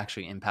because it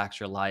actually impacts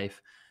your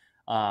life.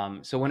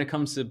 So when it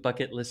comes to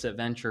bucket list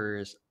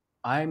adventures,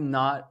 I'm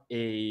not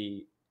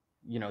on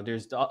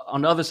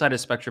the other side of the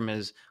spectrum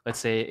is, let's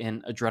say,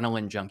 an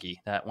adrenaline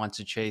junkie that wants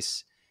to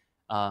chase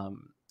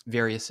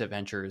various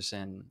adventures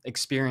and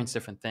experience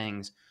different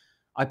things.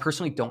 I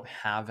personally don't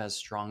have as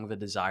strong of a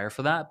desire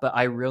for that, but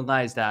I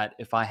realize that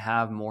if I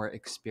have more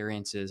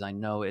experiences, I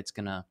know it's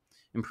going to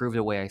improve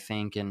the way I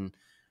think and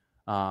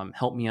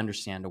help me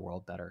understand the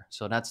world better.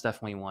 So that's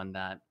definitely one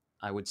that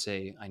I would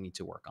say I need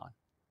to work on.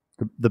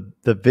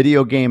 The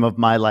video game of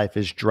my life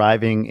is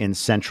driving in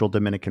Central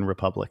Dominican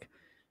Republic.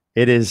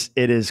 It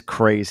is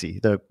crazy.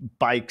 The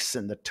bikes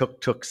and the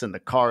tuk-tuks and the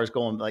cars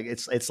going like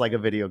it's like a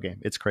video game.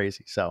 It's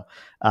crazy. So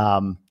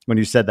when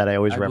you said that, I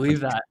always I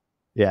believe referenced, that.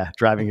 yeah,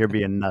 driving here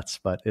being nuts,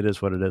 but it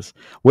is what it is.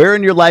 Where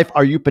in your life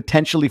are you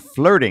potentially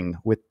flirting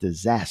with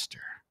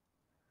disaster?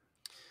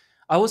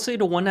 I would say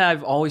the one that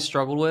I've always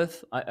struggled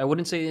with, I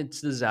wouldn't say it's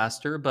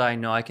disaster, but I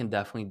know I can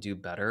definitely do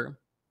better,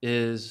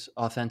 is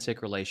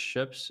authentic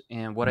relationships.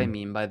 And what I Mm,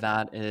 mean by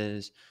that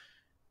is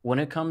when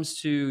it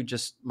comes to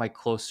just my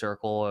close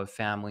circle of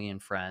family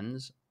and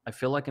friends, I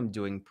feel like I'm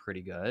doing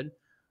pretty good.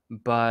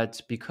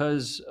 But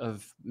because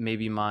of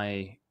maybe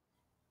my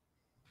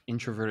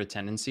introverted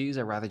tendencies,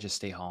 I'd rather just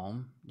stay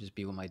home, just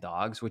be with my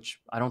dogs, which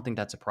I don't think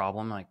that's a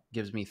problem. Like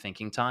gives me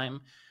thinking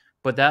time.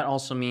 But that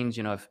also means,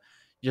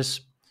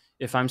 just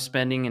if I'm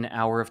spending an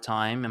hour of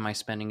time, am I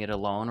spending it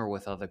alone or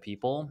with other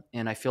people?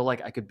 And I feel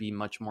like I could be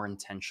much more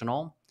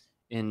intentional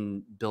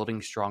in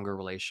building stronger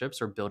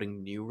relationships or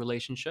building new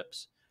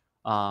relationships.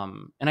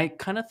 And I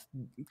kind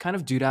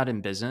of do that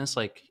in business.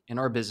 Like in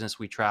our business,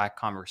 we track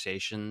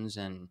conversations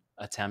and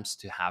attempts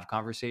to have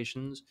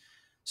conversations.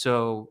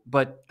 So,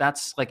 but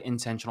that's like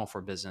intentional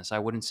for business. I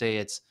wouldn't say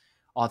it's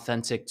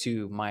authentic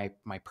to my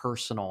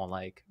personal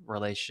like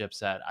relationships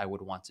that I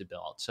would want to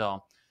build.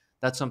 So,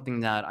 that's something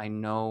that I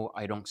know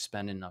I don't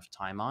spend enough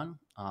time on.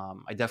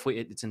 I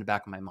definitely it's in the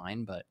back of my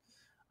mind, but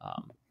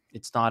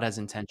it's not as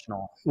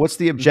intentional. What's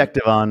the Mhm.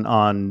 objective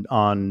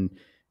on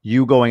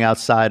you going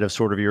outside of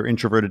sort of your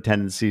introverted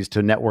tendencies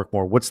to network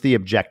more? What's the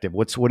objective?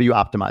 What are you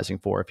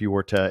optimizing for if you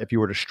were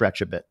to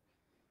stretch a bit?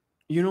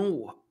 You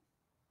know,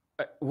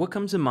 what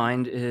comes to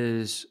mind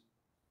is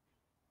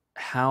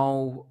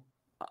how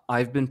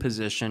I've been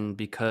positioned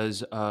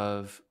because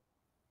of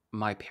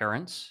my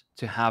parents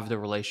to have the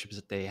relationships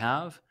that they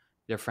have,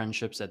 their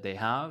friendships that they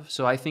have.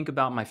 So I think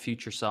about my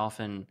future self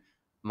and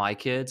my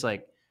kids,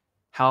 like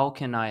how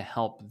can I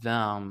help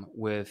them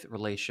with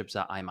relationships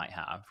that I might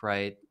have,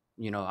 right?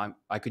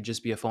 I could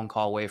just be a phone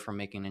call away from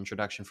making an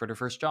introduction for their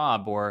first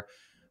job or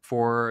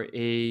for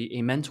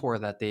a mentor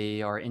that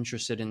they are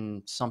interested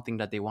in something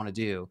that they want to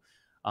do.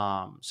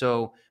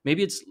 So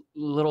maybe it's a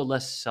little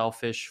less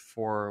selfish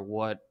for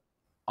what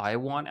I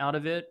want out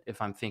of it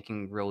if I'm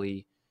thinking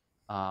really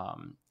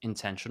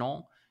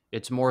intentional.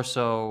 It's more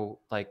so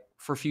like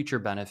for future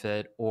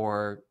benefit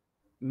or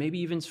maybe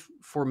even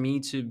for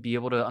me to be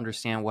able to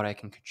understand what I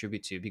can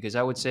contribute to. Because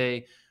I would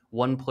say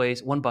one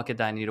bucket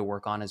that I need to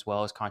work on as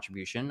well as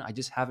contribution. I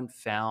just haven't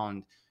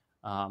found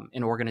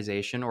an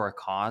organization or a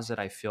cause that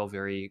I feel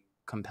very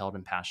compelled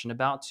and passionate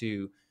about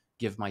to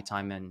give my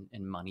time and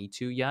money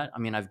to yet. I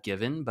mean, I've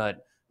given,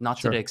 but not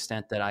to the Sure.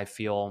 extent that I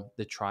feel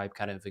the tribe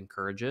kind of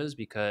encourages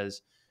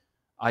because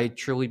I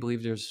truly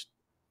believe there's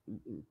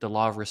the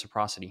law of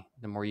reciprocity.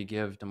 The more you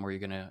give, the more you're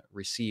going to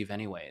receive,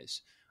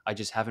 anyways. I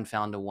just haven't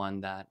found the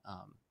one that,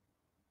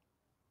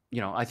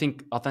 I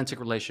think authentic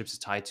relationships is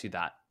tied to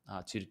that,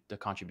 to the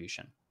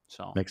contribution.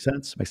 So Makes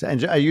sense. Makes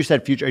sense. And you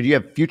said future. Do you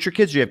have future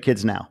kids? Or do you have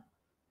kids now?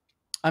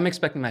 I'm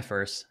expecting my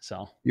first.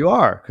 So You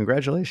are.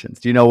 Congratulations.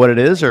 Do you know what it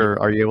is, thank you.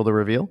 or are you able to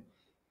reveal?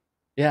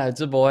 Yeah,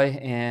 it's a boy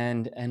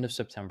and end of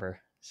September.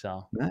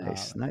 So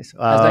Nice, nice.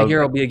 as I hear,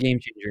 it'll be a game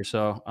changer.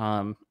 So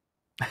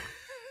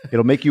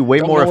It'll make you way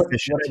don't more know what I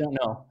efficient. don't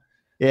know.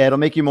 Yeah, it'll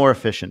make you more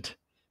efficient.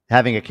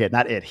 Having a kid,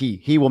 not it.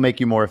 He will make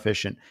you more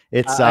efficient.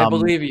 It's I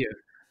believe you.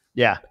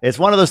 Yeah, it's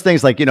one of those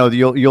things like,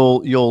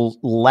 you'll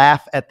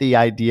laugh at the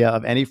idea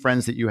of any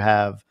friends that you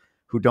have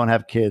who don't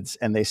have kids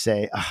and they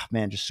say, "Oh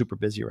man, just super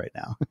busy right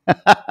now."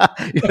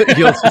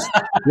 you'll just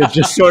you'll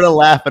just sort of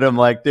laugh at them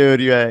like, "Dude,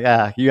 you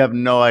have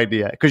no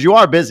idea." Because you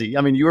are busy.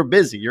 I mean, you are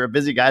busy. You're a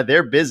busy guy.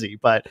 They're busy,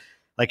 but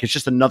like it's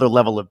just another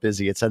level of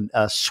busy. It's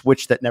a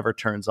switch that never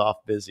turns off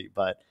busy.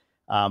 But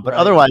Right.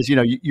 otherwise,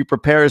 you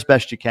prepare as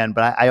best you can.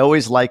 But I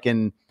always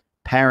liken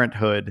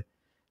parenthood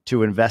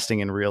to investing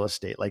in real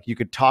estate. Like you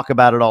could talk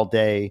about it all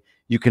day.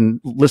 You can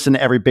listen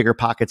to every Bigger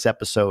Pockets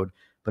episode,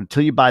 but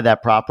until you buy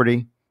that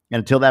property and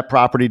until that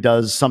property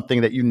does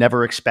something that you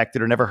never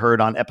expected or never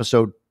heard on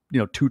episode,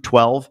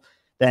 212,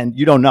 then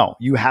you don't know.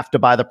 You have to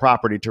buy the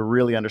property to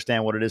really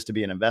understand what it is to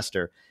be an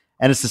investor.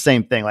 And it's the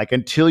same thing. Like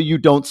until you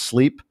don't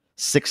sleep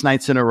 6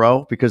 nights in a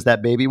row because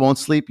that baby won't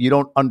sleep, you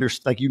don't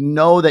understand.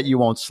 Like, that you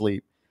won't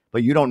sleep,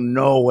 but you don't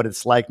know what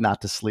it's like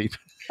not to sleep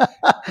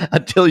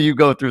until you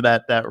go through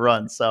that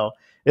run. So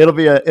it'll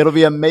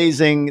be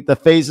amazing. The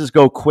phases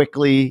go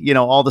quickly.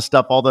 All the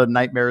stuff, all the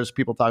nightmares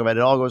people talk about,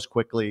 it all goes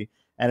quickly,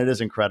 and it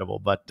is incredible.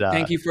 But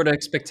Thank you for the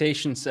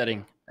expectation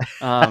setting.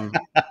 I'm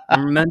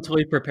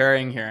mentally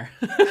preparing here.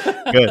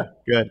 good,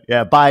 good,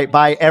 yeah.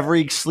 Buy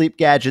every sleep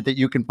gadget that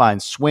you can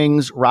find: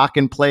 swings, rock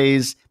and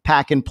plays,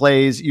 pack and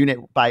plays.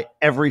 Buy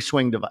every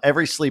swing device,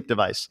 every sleep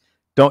device.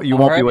 Don't You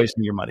All won't be right.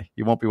 wasting your money.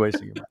 You won't be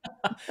wasting your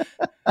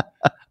money.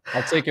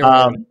 I'll take your word.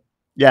 Um,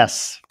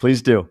 yes,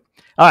 please do.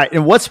 All right.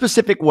 In what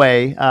specific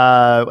way,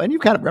 and you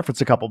kind of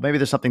referenced a couple, maybe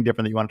there's something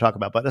different that you want to talk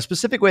about, but a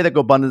specific way that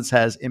GoBundance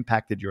has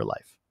impacted your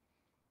life?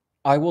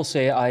 I will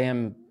say I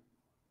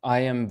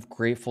am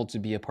grateful to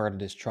be a part of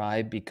this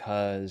tribe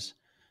because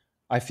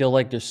I feel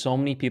like there's so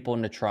many people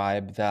in the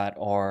tribe that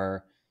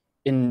are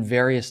in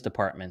various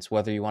departments,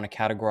 whether you want to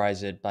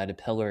categorize it by the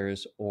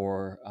pillars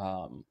or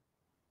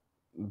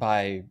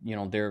by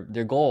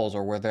their goals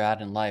or where they're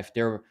at in life.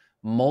 They're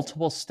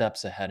multiple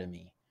steps ahead of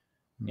me.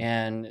 Hmm.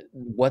 And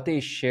what they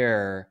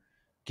share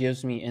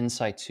gives me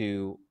insight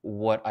to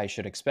what I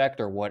should expect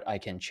or what I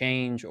can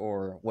change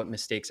or what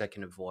mistakes I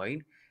can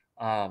avoid,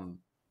 um,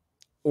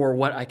 or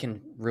what I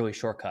can really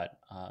shortcut.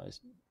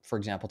 For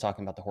example,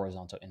 talking about the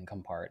horizontal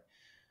income part.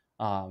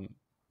 Um,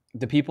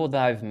 The people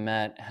that I've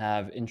met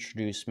have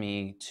introduced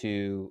me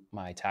to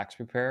my tax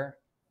preparer,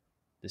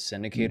 the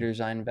Mm. syndicators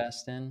I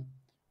invest in,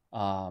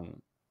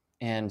 um,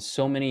 and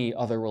so many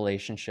other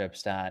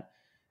relationships that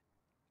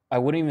I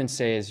wouldn't even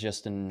say is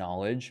just the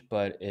knowledge,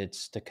 but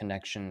it's the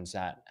connections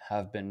that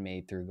have been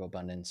made through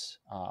GoBundance.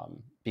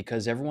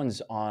 Because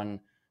everyone's on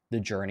the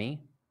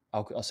journey.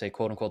 I'll say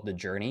quote unquote the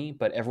journey,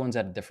 but everyone's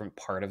at a different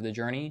part of the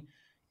journey,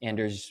 and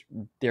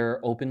they're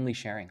openly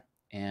sharing,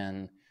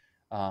 and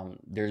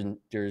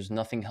there's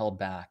nothing held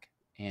back,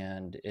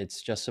 and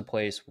it's just a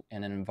place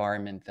and an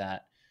environment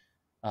that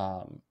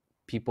um,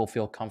 people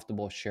feel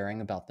comfortable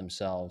sharing about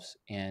themselves,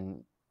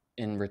 and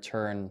in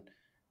return,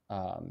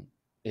 um,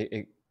 it,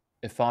 it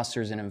it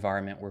fosters an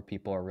environment where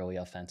people are really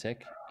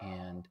authentic,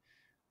 and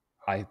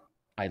I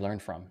I learn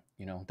from.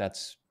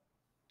 That's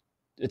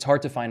it's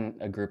hard to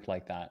find a group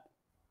like that.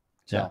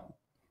 Yeah. So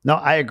No,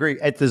 I agree.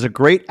 There's a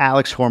great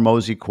Alex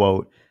Hormozy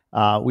quote.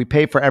 We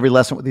pay for every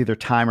lesson with either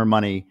time or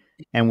money,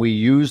 and we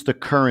use the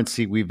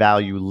currency we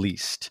value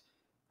least.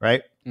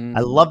 Right.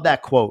 I mm, love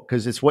that quote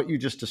because it's what you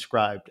just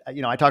described.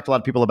 I talked to a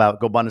lot of people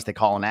about GoBundance, they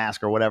call and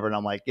ask or whatever. And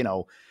I'm like,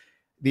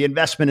 the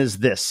investment is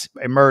this: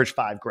 emerge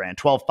 5 grand,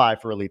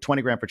 12.5 for elite,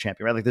 20 grand for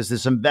champion, right? Like there's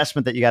this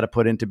investment that you got to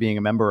put into being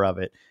a member of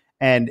it.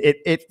 And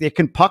it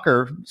can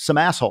pucker some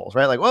assholes,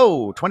 right? Like,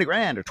 whoa, 20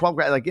 grand or 12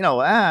 grand. Like,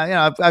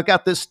 I've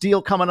got this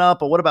deal coming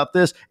up, or what about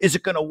this? Is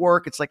it going to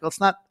work? It's like, well, it's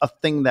not a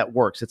thing that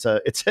works. It's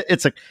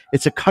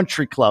a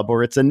country club,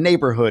 or it's a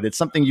neighborhood. It's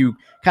something you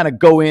kind of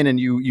go in and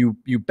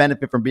you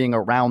benefit from being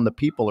around the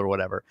people or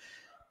whatever.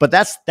 But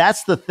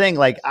that's the thing.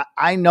 Like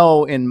I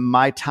know in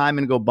my time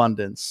in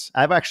GoBundance,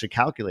 I've actually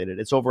calculated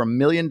it's over $1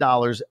 million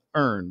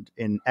earned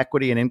in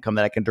equity and income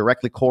that I can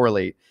directly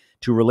correlate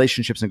to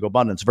relationships in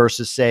GoBundance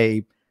versus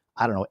say,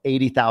 I don't know,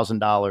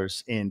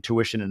 $80,000 in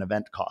tuition and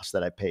event costs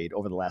that I paid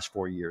over the last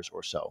 4 years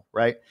or so,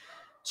 right?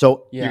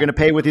 So you're yeah, going to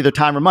pay with either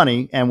time or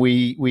money, and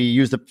we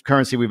use the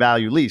currency we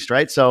value least,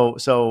 right? Or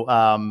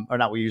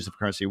not, we use the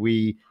currency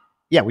we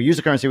use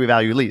the currency we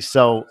value least.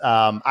 So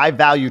I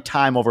value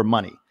time over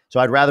money. So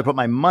I'd rather put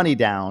my money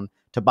down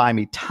to buy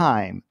me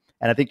time,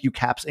 and I think you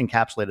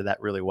encapsulated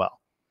that really well.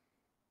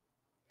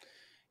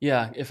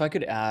 yeah. If I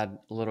could add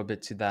a little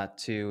bit to that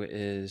too,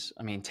 is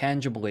I mean,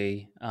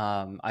 tangibly,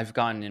 I've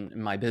gotten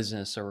in my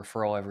business a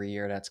referral every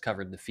year that's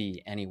covered the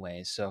fee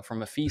anyway. So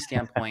from a fee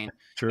standpoint,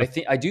 True.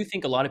 I do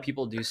think a lot of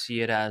people do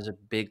see it as a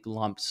big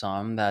lump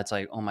sum. That's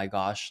like, oh my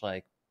gosh,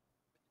 like,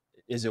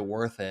 is it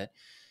worth it?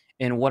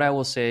 And what I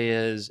will say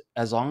is,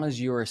 as long as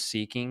you are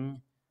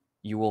seeking,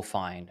 you will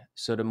find.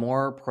 So the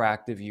more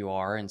proactive you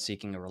are in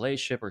seeking a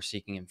relationship or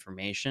seeking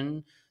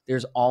information,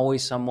 there's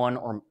always someone,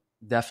 or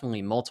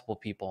definitely multiple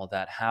people,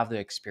 that have the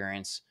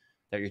experience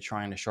that you're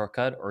trying to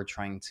shortcut or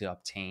trying to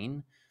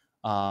obtain.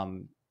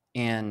 Um,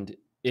 and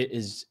it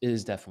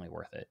is definitely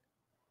worth it.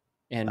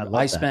 I And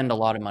I love that. spend a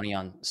lot of money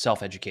on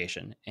self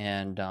education,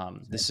 and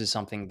Same. this is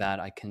something that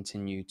I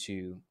continue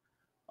to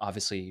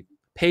obviously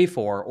pay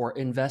for or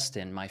invest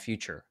in my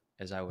future,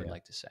 as I would Yeah,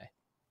 like to say.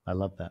 I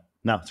love that.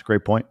 No, it's a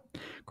great point.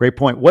 Great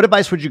point. What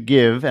advice would you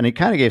give? And he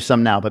kind of gave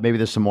some now, but maybe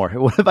there's some more.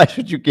 What advice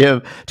would you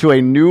give to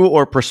a new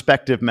or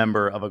prospective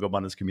member of a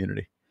GoBundance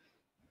community?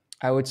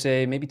 I would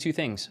say maybe two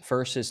things.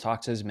 First is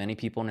talk to as many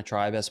people in a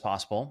tribe as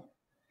possible.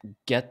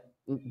 Get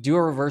Do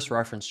a reverse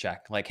reference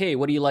check. Like, hey,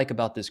 what do you like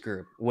about this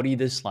group? What do you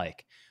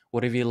dislike?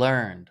 What have you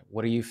learned?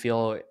 What do you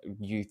feel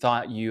you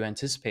thought you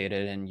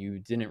anticipated and you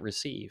didn't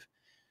receive?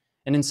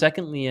 And then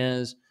secondly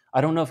is,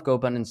 I don't know if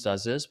GoBundance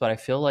does this, but I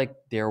feel like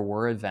there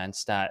were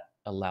events that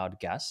allowed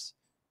guests.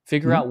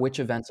 Figure Mhm. out which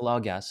events allow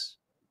guests.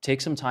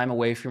 Take some time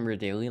away from your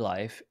daily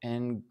life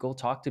and go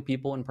talk to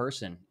people in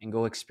person and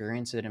go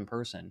experience it in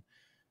person.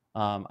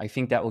 I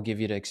think that will give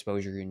you the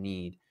exposure you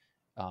need.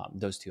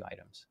 Those two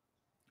items.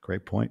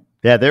 Great point.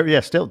 Yeah, there. Yeah,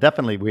 still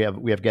definitely we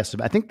have guests.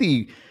 I think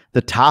the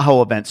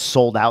Tahoe event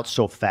sold out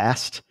so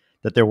fast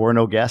that there were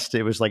no guests.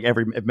 It was like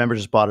every member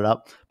just bought it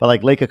up. But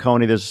like Lake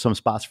Oconee, there's some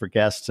spots for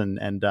guests, and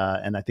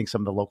I think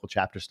some of the local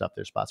chapter stuff,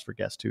 there's spots for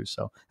guests too.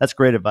 So that's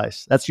great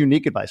advice. That's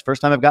unique advice.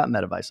 First time I've gotten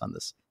that advice on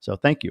this. So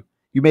thank you.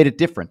 You made it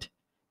different.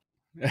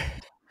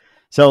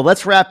 So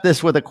let's wrap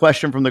this with a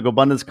question from the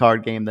GoBundance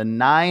card game. The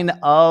nine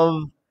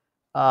of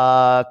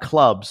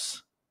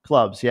clubs,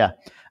 clubs, yeah,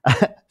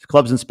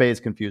 clubs and spades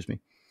confuse me.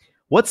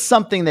 What's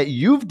something that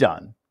you've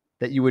done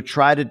that you would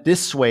try to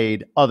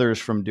dissuade others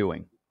from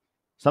doing?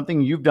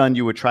 Something you've done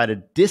you would try to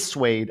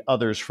dissuade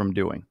others from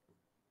doing.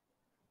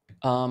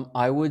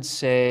 I would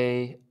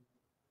say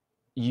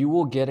you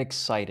will get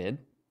excited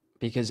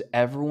because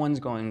everyone's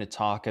going to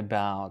talk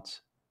about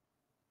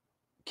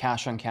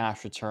cash on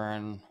cash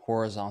return,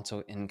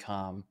 horizontal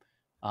income,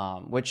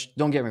 which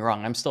don't get me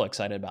wrong, I'm still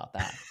excited about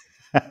that.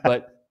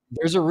 But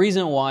there's a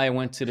reason why I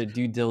went to the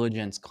due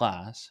diligence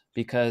class,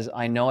 because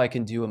I know I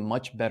can do a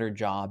much better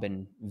job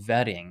in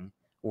vetting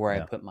where I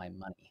Yeah, put my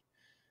money.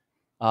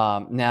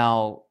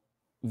 Now,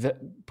 v-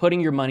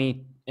 putting your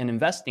money and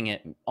investing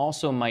it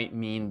also might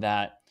mean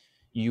that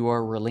you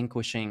are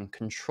relinquishing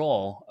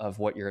control of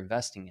what you're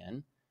investing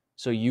in.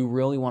 So you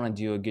really want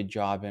to do a good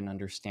job in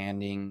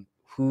understanding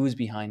who's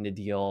behind the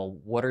deal,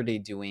 what are they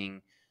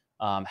doing,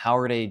 how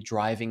are they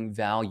driving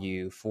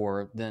value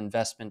for the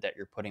investment that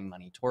you're putting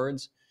money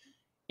towards.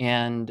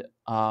 And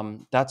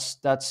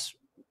that's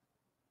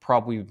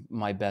probably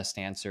my best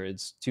answer.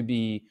 It's to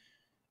be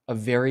a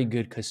very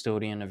good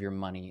custodian of your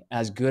money,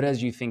 as good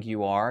as you think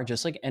you are,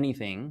 just like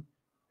anything,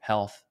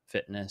 health,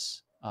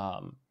 fitness,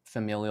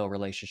 familial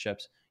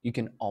relationships, you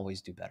can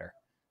always do better.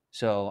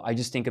 So I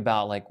just think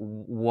about like,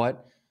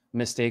 what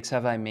mistakes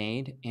have I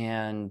made?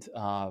 And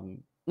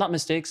not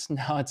mistakes,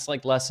 now it's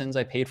like lessons.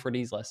 I paid for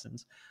these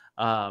lessons.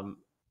 Um,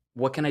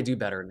 what can I do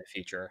better in the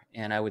future?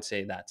 And I would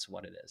say that's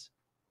what it is.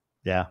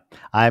 Yeah.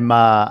 I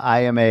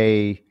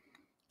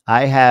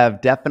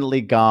have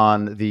definitely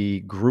gone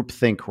the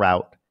groupthink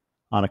route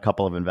on a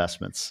couple of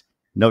investments,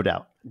 no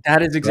doubt.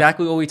 That is But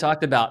exactly what we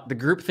talked about. The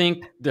group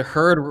think, the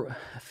herd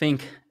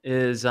think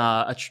is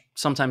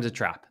sometimes a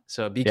trap.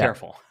 So be yeah,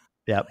 careful.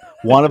 yeah.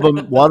 One of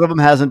them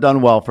hasn't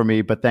done well for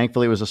me, but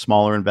thankfully it was a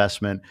smaller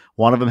investment.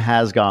 One of them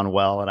has gone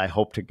well, and I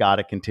hope to God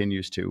it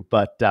continues to.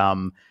 But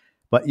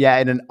yeah,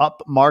 in an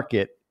up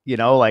market,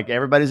 like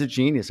everybody's a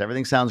genius.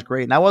 Everything sounds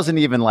great. And I wasn't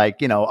even like,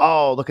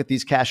 oh, look at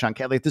these cash on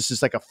cash. Like this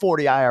is like a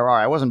 40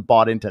 IRR. I wasn't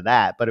bought into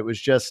that, but it was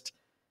just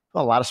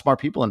well, a lot of smart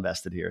people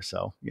invested here.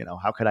 So,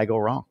 how could I go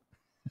wrong?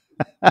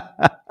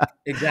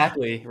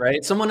 Exactly,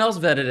 right? Someone else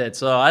vetted it,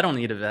 so I don't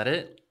need to vet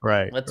it.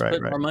 Right, Let's right,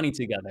 put right. our money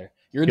together.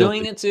 You're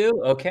doing Guilty. it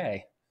too?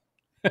 Okay.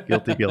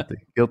 Guilty, guilty,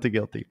 guilty,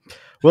 guilty.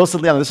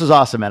 Wilson, Leon, this was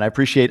awesome, man.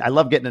 I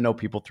love getting to know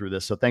people through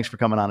this. So thanks for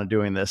coming on and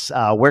doing this.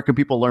 Where can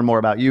people learn more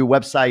about you?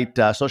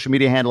 Website, social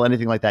media handle,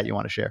 anything like that you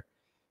want to share?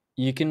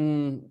 You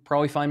can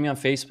probably find me on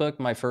Facebook,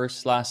 my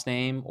first last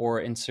name,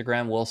 or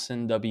Instagram,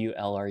 Wilson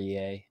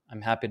WLREA.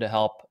 I'm happy to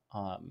help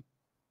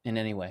in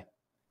any way.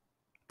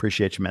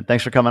 Appreciate you, man.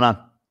 Thanks for coming on.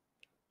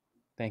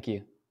 Thank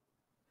you.